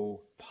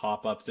no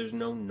pop-ups, there's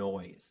no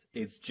noise.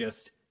 It's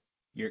just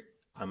you're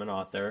I'm an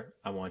author,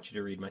 I want you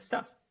to read my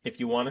stuff. If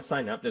you want to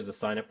sign up, there's a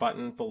sign up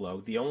button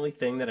below. The only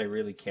thing that I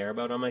really care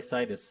about on my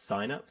site is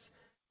signups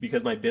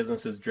because my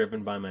business is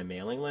driven by my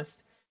mailing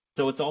list.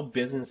 So it's all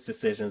business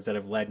decisions that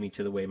have led me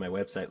to the way my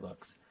website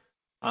looks.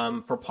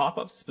 For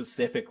pop-ups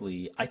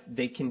specifically,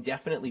 they can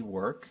definitely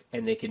work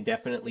and they can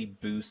definitely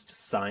boost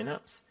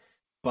signups.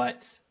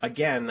 But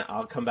again,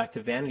 I'll come back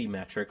to vanity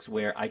metrics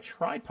where I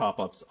tried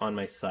pop-ups on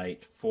my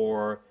site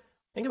for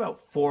I think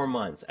about 4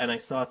 months and I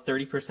saw a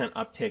 30%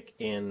 uptick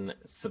in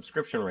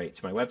subscription rate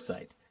to my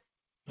website.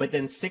 But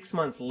then 6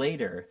 months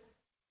later,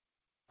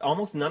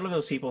 almost none of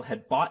those people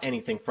had bought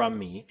anything from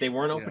me. They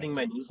weren't Yeah, opening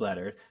my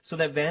newsletter. So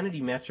that vanity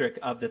metric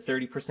of the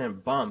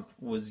 30% bump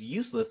was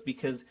useless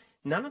because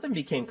none of them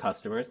became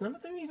customers. None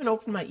of them even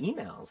opened my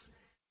emails.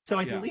 So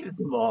I yeah. deleted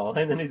them all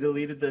and then I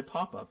deleted the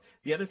pop-up.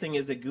 The other thing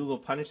is that Google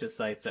punishes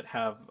sites that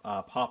have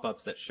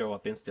pop-ups that show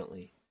up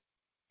instantly.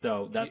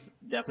 So that's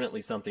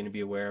definitely something to be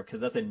aware of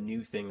because that's a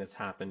new thing that's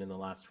happened in the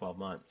last 12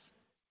 months.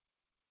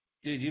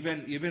 Dude,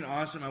 you've been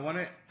awesome.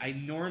 I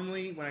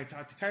normally when I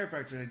talk to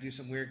chiropractors I do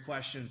some weird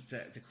questions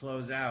to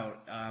close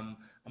out. I'm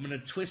gonna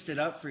twist it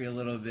up for you a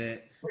little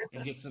bit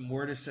and get some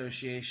word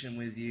association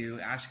with you,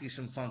 ask you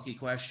some funky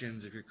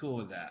questions if you're cool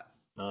with that.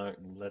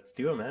 Let's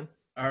do it, man.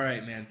 All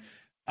right, man.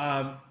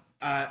 Um,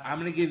 I'm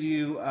gonna give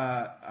you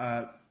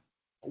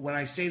when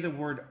I say the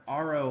word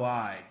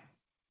ROI,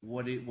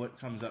 what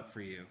comes up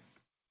for you?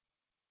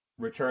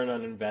 Return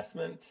on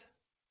investment.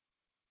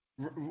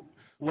 R- r-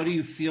 What do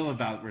you feel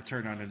about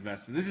return on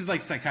investment? This is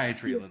like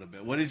psychiatry a Yeah. little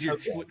bit. What is your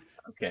Okay.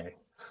 Okay.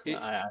 it,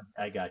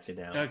 I got you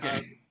now.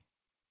 okay?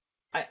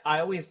 I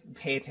always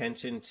pay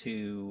attention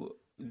to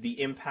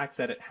the impacts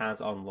that it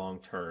has on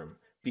long term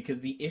because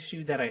the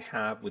issue that I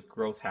have with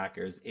growth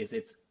hackers is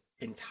it's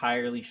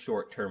entirely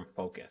short term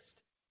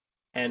focused.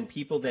 And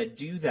people that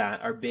do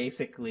that are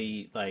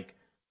basically like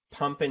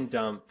pump and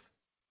dump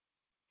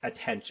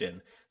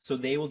attention. So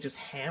they will just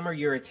hammer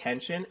your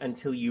attention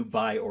until you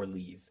buy or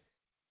leave.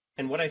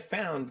 And what I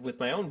found with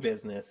my own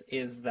business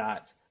is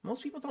that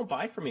most people don't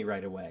buy from me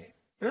right away.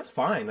 And that's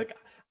fine. Like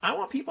I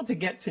want people to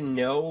get to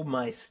know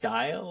my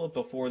style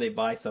before they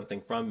buy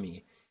something from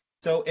me.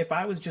 So if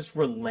I was just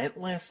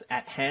relentless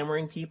at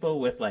hammering people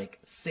with like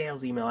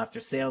sales email after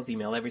sales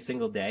email every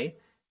single day,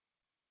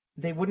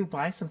 they wouldn't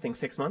buy something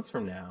 6 months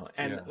from now.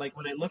 And Yeah. like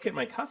when I look at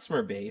my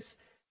customer base,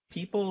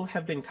 people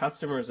have been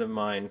customers of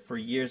mine for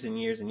years and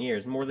years and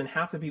years. More than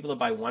half the people that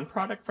buy one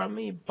product from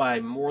me buy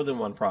more than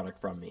one product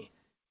from me.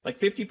 Like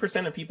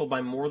 50% of people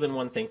buy more than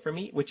one thing from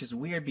me, which is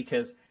weird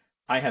because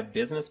I have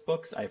business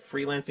books, I have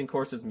freelancing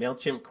courses,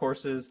 MailChimp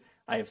courses,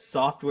 I have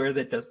software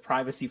that does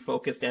privacy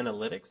focused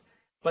analytics.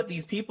 But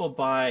these people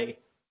buy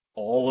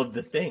all of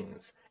the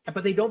things,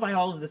 but they don't buy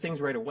all of the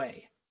things right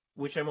away,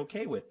 which I'm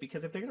okay with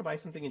because if they're going to buy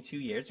something in 2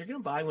 years, they're going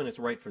to buy when it's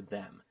right for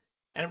them.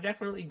 And I'm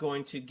definitely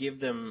going to give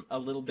them a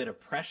little bit of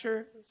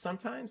pressure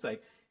sometimes,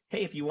 like,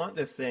 hey, if you want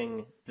this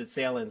thing, the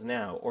sale ends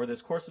now, or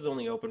this course is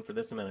only open for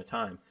this amount of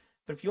time.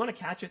 But if you want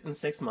to catch it in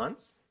 6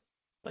 months,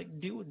 like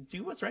do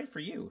what's right for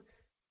you.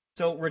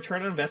 So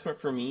return on investment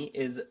for me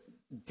is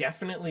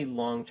definitely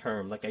long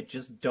term. Like I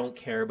just don't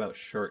care about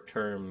short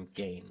term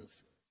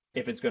gains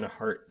if it's going to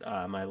hurt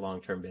my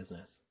long term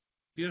business.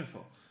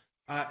 Beautiful.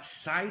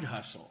 Side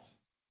hustle.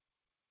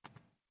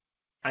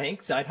 I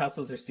think side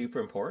hustles are super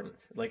important.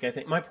 Like I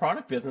think my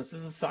product business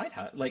is a side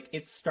hustle. Like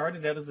it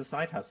started out as a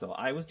side hustle.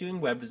 I was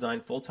doing web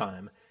design full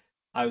time.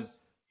 I was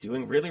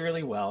doing really,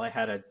 really well. I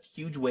had a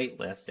huge wait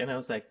list and I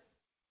was like,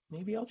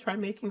 maybe I'll try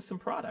making some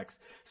products.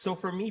 So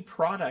for me,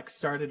 products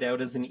started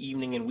out as an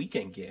evening and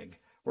weekend gig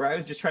where I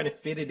was just trying to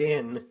fit it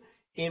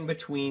in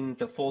between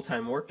the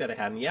full-time work that I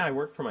had. And yeah, I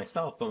worked for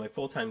myself, but my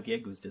full-time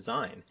gig was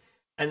design.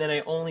 And then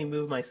I only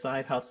moved my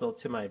side hustle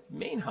to my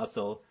main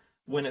hustle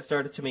when it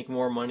started to make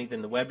more money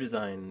than the web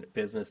design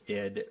business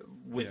did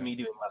with Yeah. me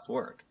doing less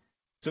work.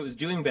 So it was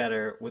doing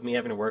better with me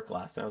having to work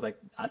less. And I was like,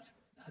 that's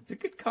a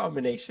good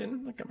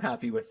combination. Like I'm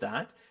happy with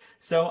that.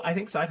 So I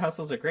think side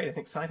hustles are great. I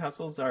think side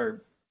hustles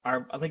are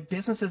like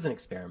business is an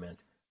experiment.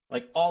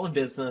 Like all of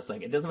business,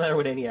 like it doesn't matter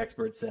what any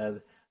expert says.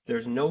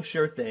 There's no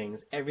sure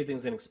things.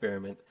 Everything's an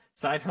experiment.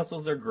 Side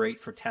hustles are great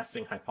for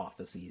testing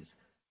hypotheses.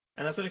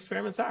 And that's what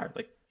experiments are.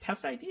 Like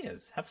test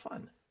ideas, have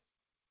fun.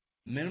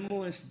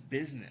 Minimalist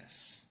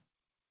business.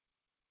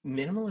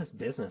 Minimalist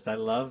business. I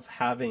love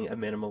having a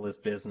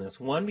minimalist business.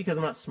 One, because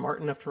I'm not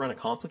smart enough to run a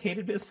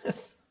complicated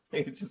business.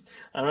 It's just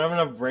I don't have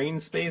enough brain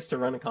space to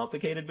run a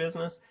complicated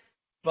business.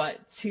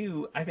 But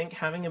two, I think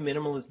having a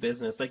minimalist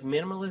business, like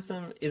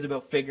minimalism is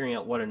about figuring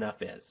out what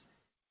enough is.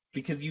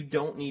 Because you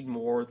don't need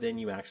more than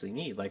you actually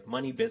need. Like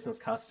money, business,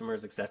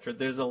 customers, etc.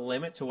 There's a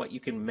limit to what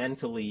you can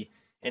mentally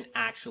and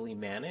actually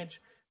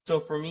manage. So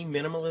for me,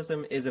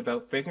 minimalism is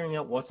about figuring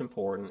out what's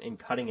important and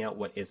cutting out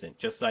what isn't.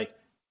 Just like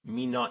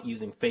me not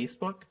using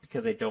Facebook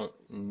because I don't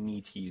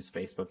need to use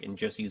Facebook and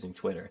just using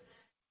Twitter.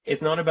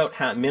 It's not about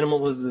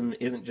minimalism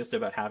isn't just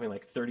about having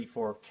like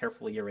 34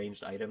 carefully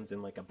arranged items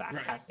in like a Right.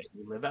 backpack that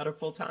you live out of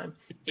full time.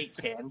 It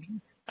can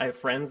be. I have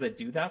friends that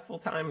do that full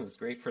time, and it's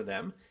great for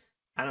them.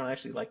 I don't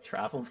actually like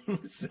traveling,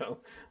 so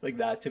like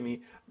that to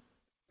me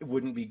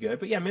wouldn't be good.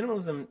 But yeah,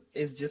 minimalism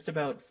is just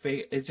about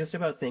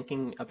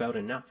thinking about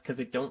enough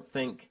because I don't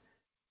think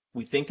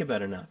we think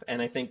about enough.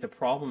 And I think the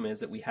problem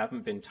is that we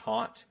haven't been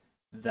taught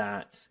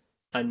that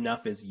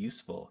enough is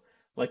useful.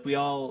 Like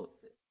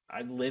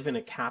I live in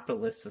a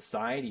capitalist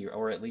society,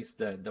 or at least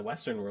the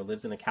Western world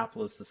lives in a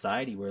capitalist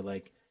society where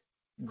like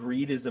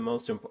greed is the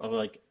most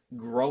like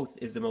growth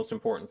is the most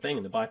important thing,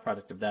 and the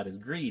byproduct of that is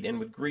greed. And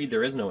with greed,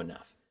 there is no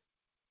enough.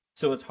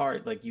 So it's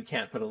hard. Like you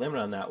can't put a limit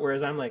on that.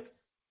 Whereas I'm like,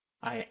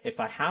 if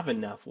I have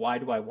enough, why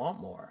do I want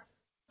more?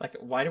 Like,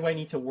 why do I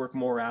need to work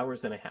more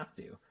hours than I have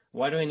to?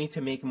 Why do I need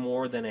to make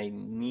more than I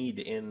need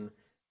in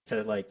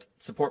to like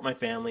support my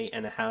family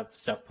and to have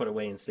stuff put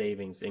away in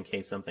savings in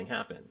case something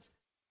happens?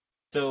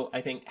 So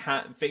I think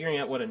figuring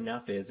out what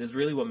enough is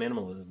really what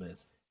minimalism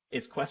is.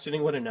 It's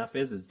questioning what enough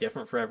is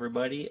different for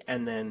everybody,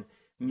 and then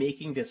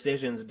making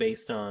decisions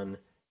based on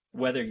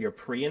whether you're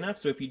pre enough.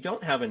 So if you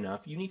don't have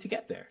enough, you need to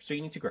get there. So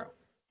you need to grow.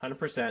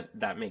 100%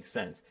 that makes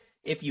sense.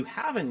 If you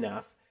have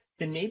enough,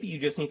 then maybe you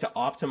just need to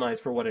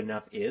optimize for what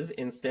enough is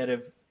instead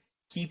of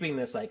keeping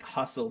this like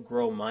hustle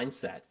grow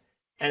mindset.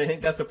 And I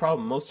think that's a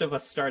problem. Most of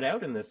us start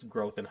out in this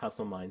growth and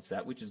hustle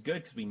mindset, which is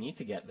good because we need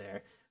to get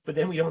there. But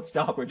then we don't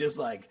stop. We're just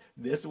like,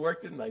 this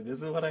worked and like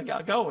this is what I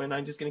got going.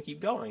 I'm just gonna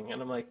keep going.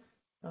 And I'm like,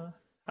 how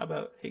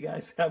about hey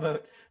guys, how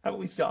about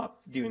we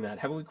stop doing that?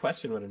 How about we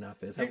question what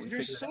enough is? How about we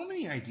There's figure it out? so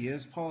many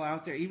ideas, Paul,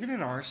 out there, even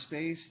in our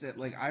space, that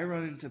like I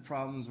run into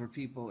problems where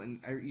people, and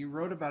you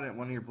wrote about it in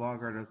one of your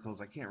blog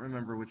articles. I can't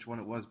remember which one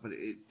it was, but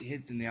it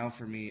hit the nail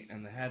for me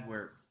in the head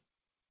where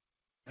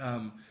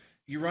um,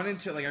 you run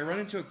into like I run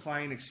into a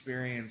client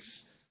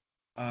experience,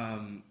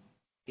 um,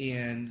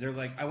 and they're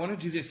like, I want to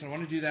do this, I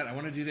want to do that, I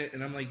want to do that,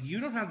 and I'm like, you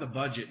don't have the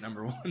budget,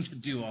 number one, to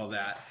do all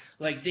that.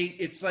 Like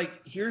it's like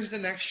here's the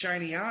next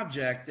shiny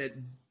object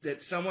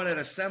that someone at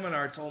a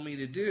seminar told me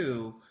to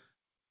do,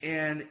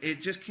 and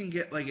it just can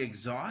get like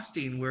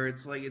exhausting where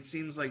it's like it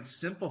seems like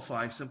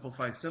simplify,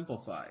 simplify,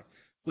 simplify.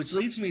 Which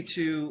leads me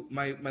to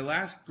my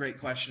last great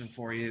question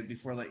for you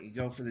before I let you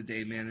go for the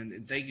day, man.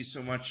 And thank you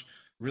so much.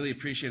 Really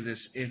appreciate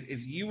this.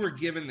 If you were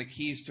given the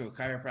keys to a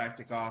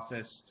chiropractic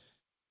office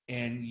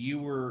and you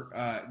were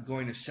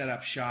going to set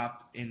up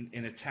shop in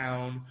a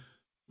town,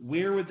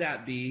 where would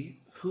that be?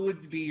 Who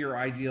would be your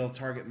ideal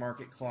target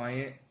market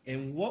client?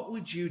 And what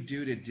would you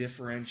do to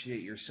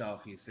differentiate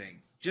yourself, you think?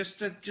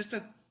 Just a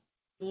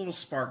little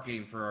spark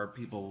game for our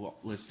people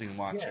listening and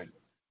Yeah. watching.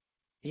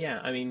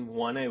 Yeah, I mean,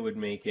 one, I would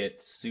make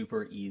it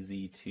super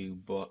easy to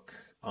book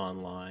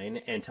online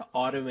and to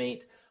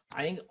automate.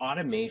 I think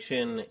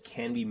automation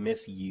can be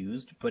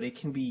misused, but it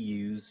can be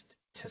used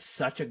to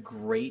such a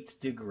great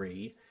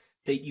degree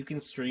that you can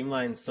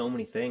streamline so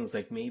many things.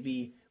 Like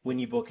maybe when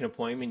you book an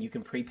appointment, you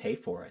can prepay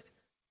for it.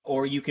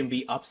 Or you can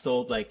be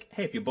upsold like,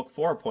 hey, if you book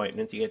 4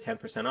 appointments, you get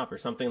 10% off or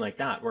something like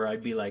that, where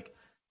I'd be like,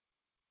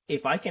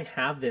 if I can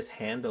have this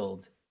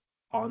handled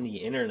on the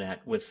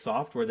internet with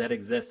software that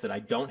exists that I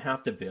don't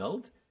have to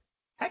build,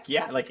 heck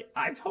yeah, like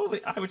I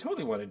would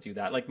totally want to do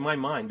that. Like my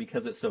mind,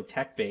 because it's so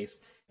tech based,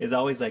 is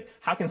always like,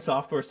 how can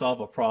software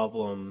solve a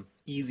problem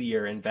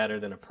easier and better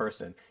than a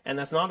person? And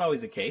that's not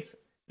always the case.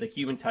 The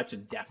human touch is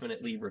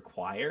definitely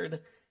required,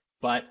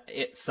 but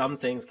some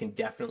things can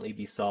definitely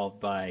be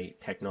solved by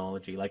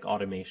technology, like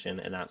automation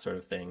and that sort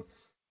of thing.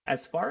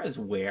 As far as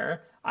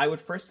where, I would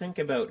first think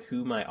about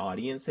who my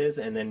audience is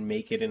and then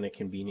make it in a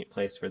convenient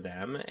place for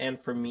them. And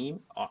for me,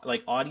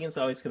 like audience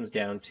always comes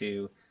down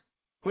to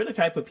who are the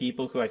type of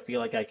people who I feel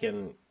like I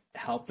can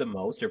help the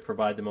most or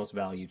provide the most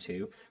value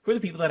to? Who are the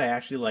people that I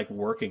actually like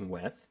working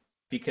with?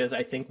 Because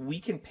I think we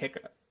can pick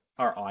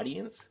our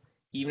audience,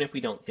 even if we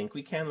don't think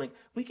we can. Like,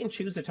 we can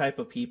choose the type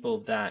of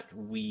people that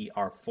we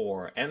are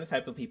for and the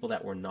type of people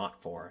that we're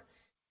not for.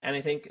 And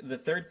I think the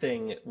third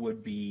thing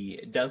would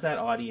be, does that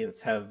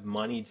audience have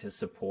money to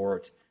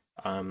support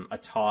a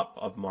top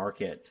of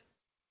market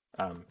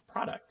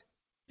product?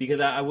 Because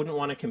I wouldn't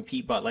want to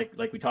compete, but like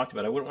we talked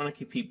about, I wouldn't want to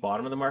compete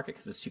bottom of the market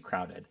because it's too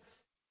crowded.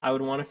 I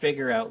would want to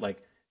figure out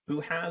like who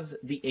has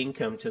the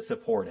income to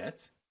support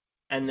it,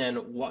 and then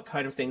what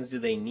kind of things do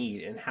they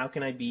need, and how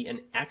can I be an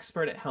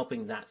expert at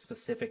helping that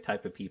specific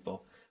type of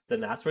people.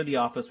 Then that's where the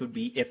office would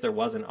be. If there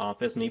was an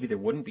office, maybe there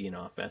wouldn't be an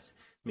office.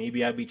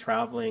 Maybe I'd be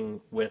traveling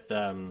with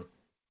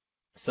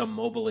some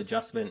mobile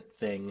adjustment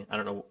thing. I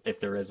don't know if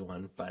there is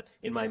one, but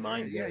in my Yeah,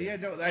 mind yeah, there yeah.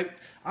 is. No,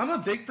 I'm a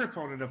big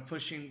proponent of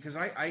pushing because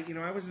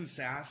I was in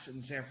SAS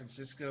in San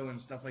Francisco and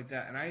stuff like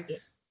that, and Yeah.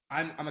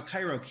 I'm a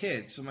Cairo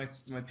kid, so my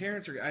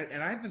parents are,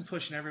 and I've been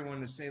pushing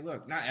everyone to say,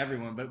 look, not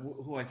everyone, but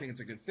who I think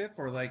it's a good fit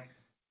for, like.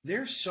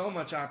 There's so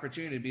much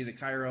opportunity to be the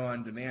Cairo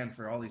on demand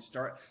for all these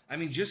start. I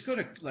mean, just go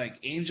to like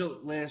Angel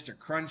List or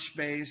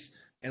Crunchbase.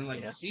 and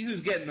like Yeah. see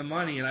who's getting the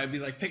money, and I'd be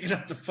like picking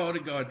up the phone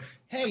and going,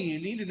 "Hey, you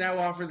need to now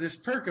offer this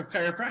perk of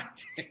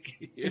chiropractic."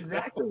 You know?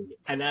 Exactly.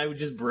 And I would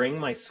just bring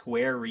my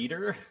Square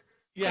reader,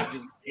 Yeah, like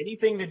just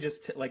anything to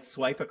just like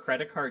swipe a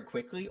credit card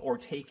quickly or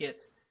take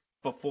it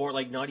before,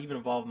 like not even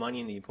involve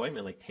money in the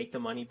appointment, like take the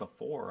money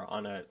before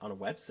on a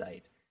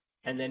website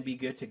and then be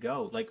good to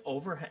go. Like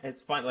over,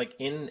 it's fine. Like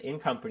in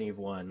company of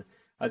one,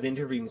 I was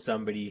interviewing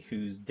somebody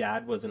whose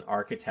dad was an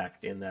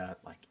architect in the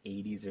like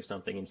 80s or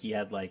something, and he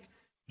had like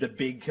the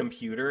big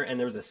computer and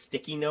there was a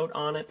sticky note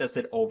on it that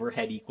said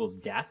overhead equals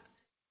death.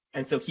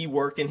 And so he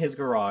worked in his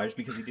garage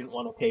because he didn't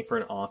want to pay for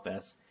an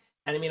office.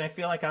 And I mean, I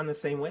feel like I'm the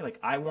same way. Like,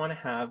 I want to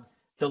have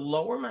the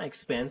lower my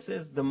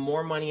expenses, the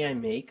more money I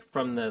make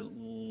from the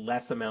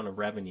less amount of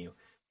revenue.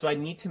 So I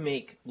need to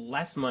make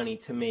less money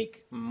to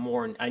make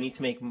more. I need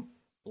to make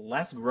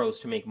less gross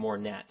to make more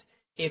net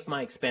if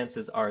my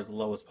expenses are as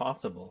low as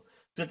possible.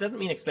 So it doesn't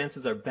mean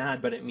expenses are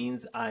bad, but it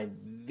means I'm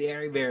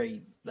very,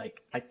 very,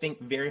 like, I think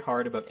very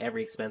hard about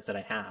every expense that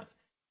I have.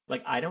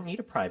 Like, I don't need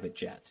a private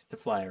jet to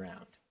fly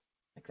around.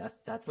 Like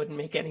that wouldn't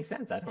make any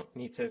sense. I don't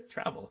need to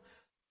travel.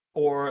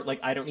 Or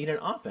like I don't need an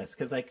office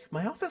because like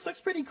my office looks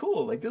pretty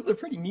cool. Like this is a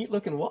pretty neat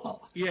looking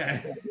wall.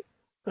 yeah,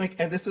 Like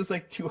and this was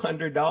like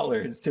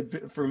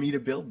 $200 for me to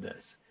build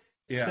this.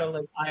 yeah. So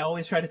like I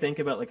always try to think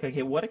about like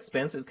okay, what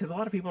expenses? Because a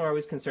lot of people are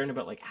always concerned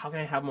about like how can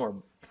I have more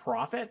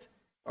profit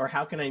or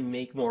how can I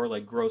make more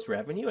like gross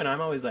revenue? And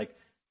I'm always like,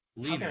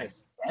 how can I Leaner.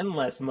 spend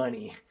less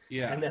money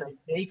Yeah. and then I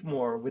make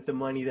more with the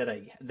money that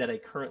I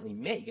currently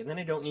make, and then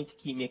I don't need to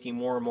keep making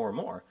more and more and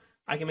more.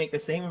 I can make the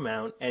same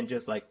amount and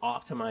just like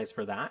optimize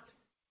for that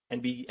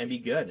and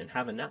be good and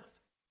have enough.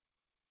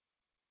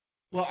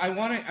 Well, I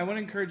want to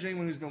encourage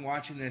anyone who's been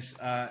watching this.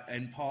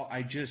 And Paul,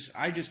 I just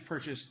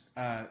purchased.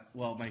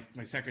 Well,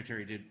 my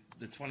secretary did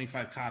the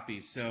 25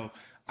 copies, so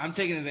I'm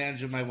taking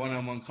advantage of my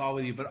one-on-one call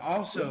with you. But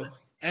also,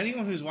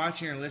 anyone who's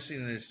watching or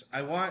listening to this,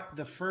 I want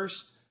the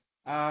first.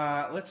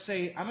 Let's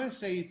say I'm going to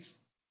say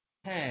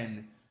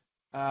 10.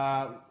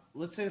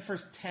 Let's say the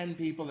first 10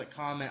 people that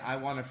comment, I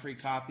want a free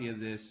copy of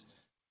this.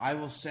 I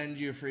will send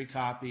you a free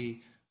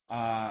copy.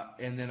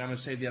 And then I'm gonna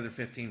save the other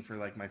 15 for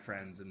like my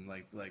friends and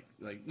like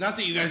not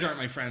that you guys aren't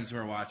my friends who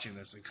are watching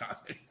this and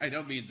commenting. I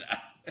don't mean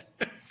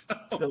that. So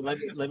So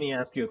let me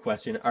ask you a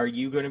question. Are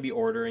you going to be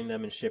ordering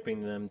them and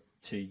shipping them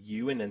to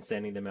you and then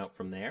sending them out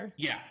from there?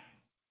 yeah,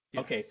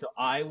 yeah. Okay, so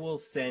I will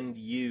send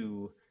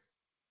you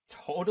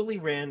totally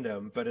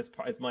random, but it's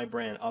my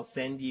brand. I'll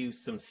send you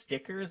some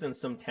stickers and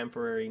some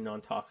temporary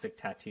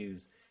non-toxic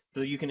tattoos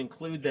so you can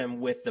include them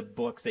with the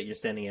books that you're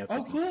sending out to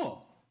Oh, people.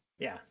 cool.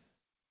 Yeah.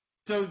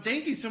 So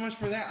thank you so much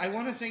for that. I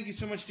want to thank you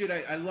so much, dude.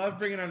 I love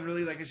bringing on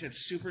really, like I said,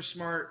 super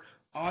smart,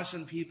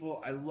 awesome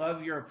people. I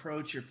love your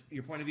approach,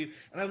 your point of view,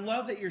 and I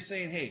love that you're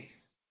saying, hey,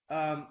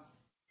 um,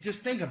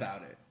 just think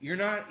about it. You're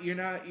not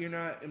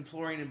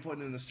imploring and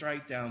putting in the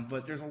strike down,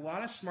 but there's a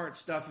lot of smart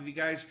stuff. If you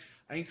guys,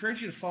 I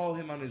encourage you to follow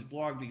him on his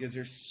blog because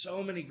there's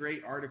so many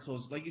great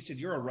articles. Like you said,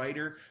 you're a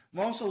writer. I'm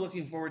also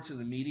looking forward to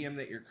the medium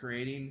that you're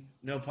creating.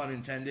 No pun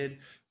intended.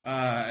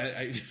 Oh,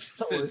 it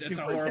was That's a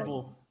super intended.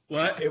 horrible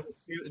what? It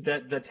was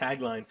that the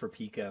tagline for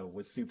Pico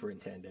was super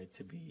intended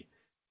to be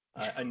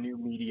a new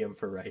medium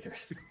for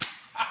writers.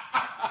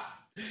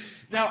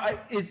 Now,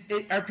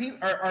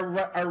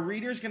 are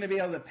readers going to be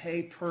able to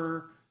pay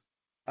per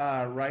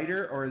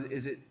writer, or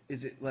is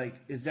it like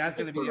is that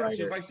going to Per be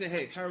so? If writer. I say,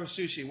 hey, Cairo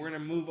Sushi, we're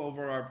going to move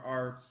over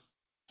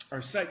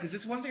our site because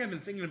it's one thing I've been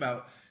thinking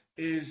about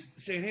is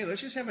saying, hey,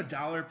 let's just have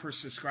 $1 per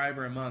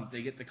subscriber a month.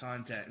 They get the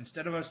content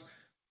instead of us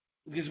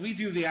because we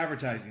do the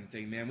advertising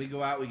thing, man. We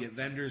go out, we get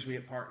vendors, we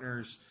get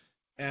partners,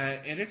 and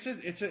it's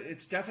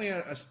definitely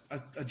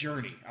a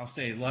journey. I'll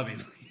say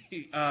lovingly.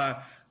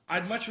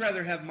 I'd much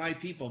rather have my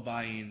people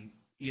buying,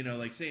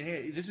 like saying,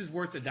 hey, this is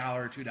worth $1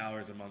 or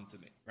 $2 a month to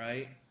me,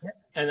 right?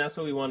 And that's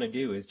what we want to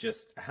do is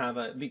just have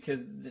a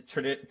because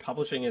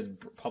publishing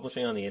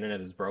on the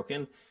internet is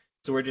broken.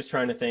 So we're just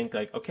trying to think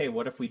like, okay,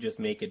 what if we just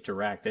make it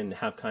direct and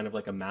have kind of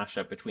like a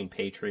mashup between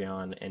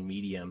Patreon and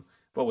Medium,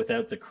 but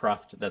without the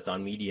cruft that's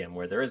on Medium,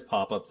 where there is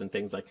pop-ups and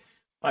things like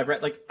I've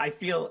read like I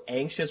feel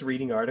anxious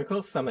reading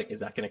articles. So I'm like, is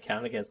that going to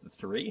count against the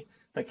three?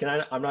 Like,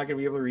 I'm not going to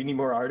be able to read any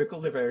more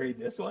articles if I read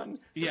this one.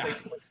 It's Yeah.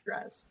 like too much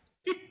stress.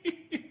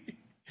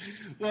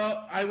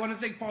 Well, I want to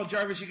thank Paul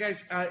Jarvis. You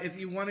guys, if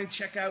you want to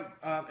check out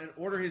and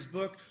order his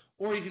book,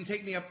 or you can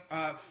take me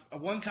up.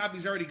 One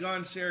copy's already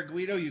gone, Sarah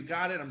Guido. You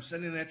got it. I'm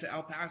sending that to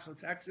El Paso,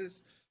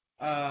 Texas.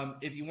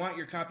 If you want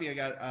your copy, I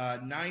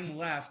got 9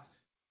 left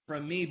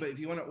from me. But if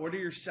you want to order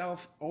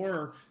yourself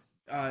or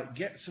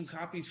get some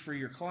copies for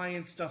your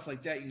clients, stuff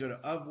like that, you can go to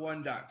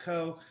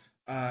ofone.co.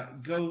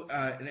 Go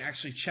and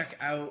actually check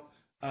out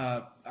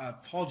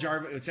Paul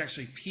Jarvis. It's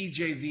actually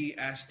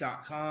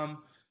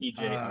pjvs.com.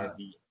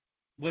 PJRV.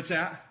 What's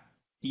that?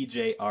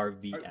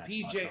 PJRVS.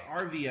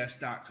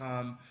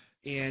 PJRVS.com,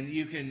 and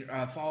you can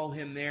follow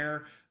him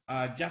there.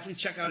 Definitely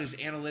check out his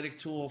analytic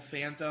tool,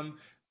 Phantom.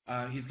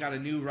 He's got a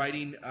new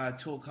writing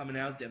tool coming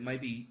out that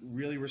might be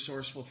really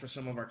resourceful for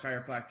some of our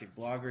chiropractic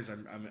bloggers.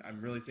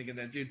 I'm really thinking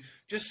that, dude.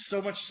 Just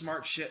so much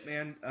smart shit,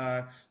 man.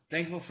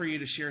 Thankful for you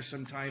to share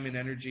some time and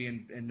energy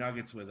and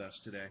nuggets with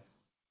us today.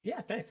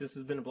 Yeah, thanks. This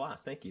has been a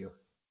blast. Thank you.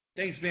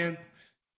 Thanks, man.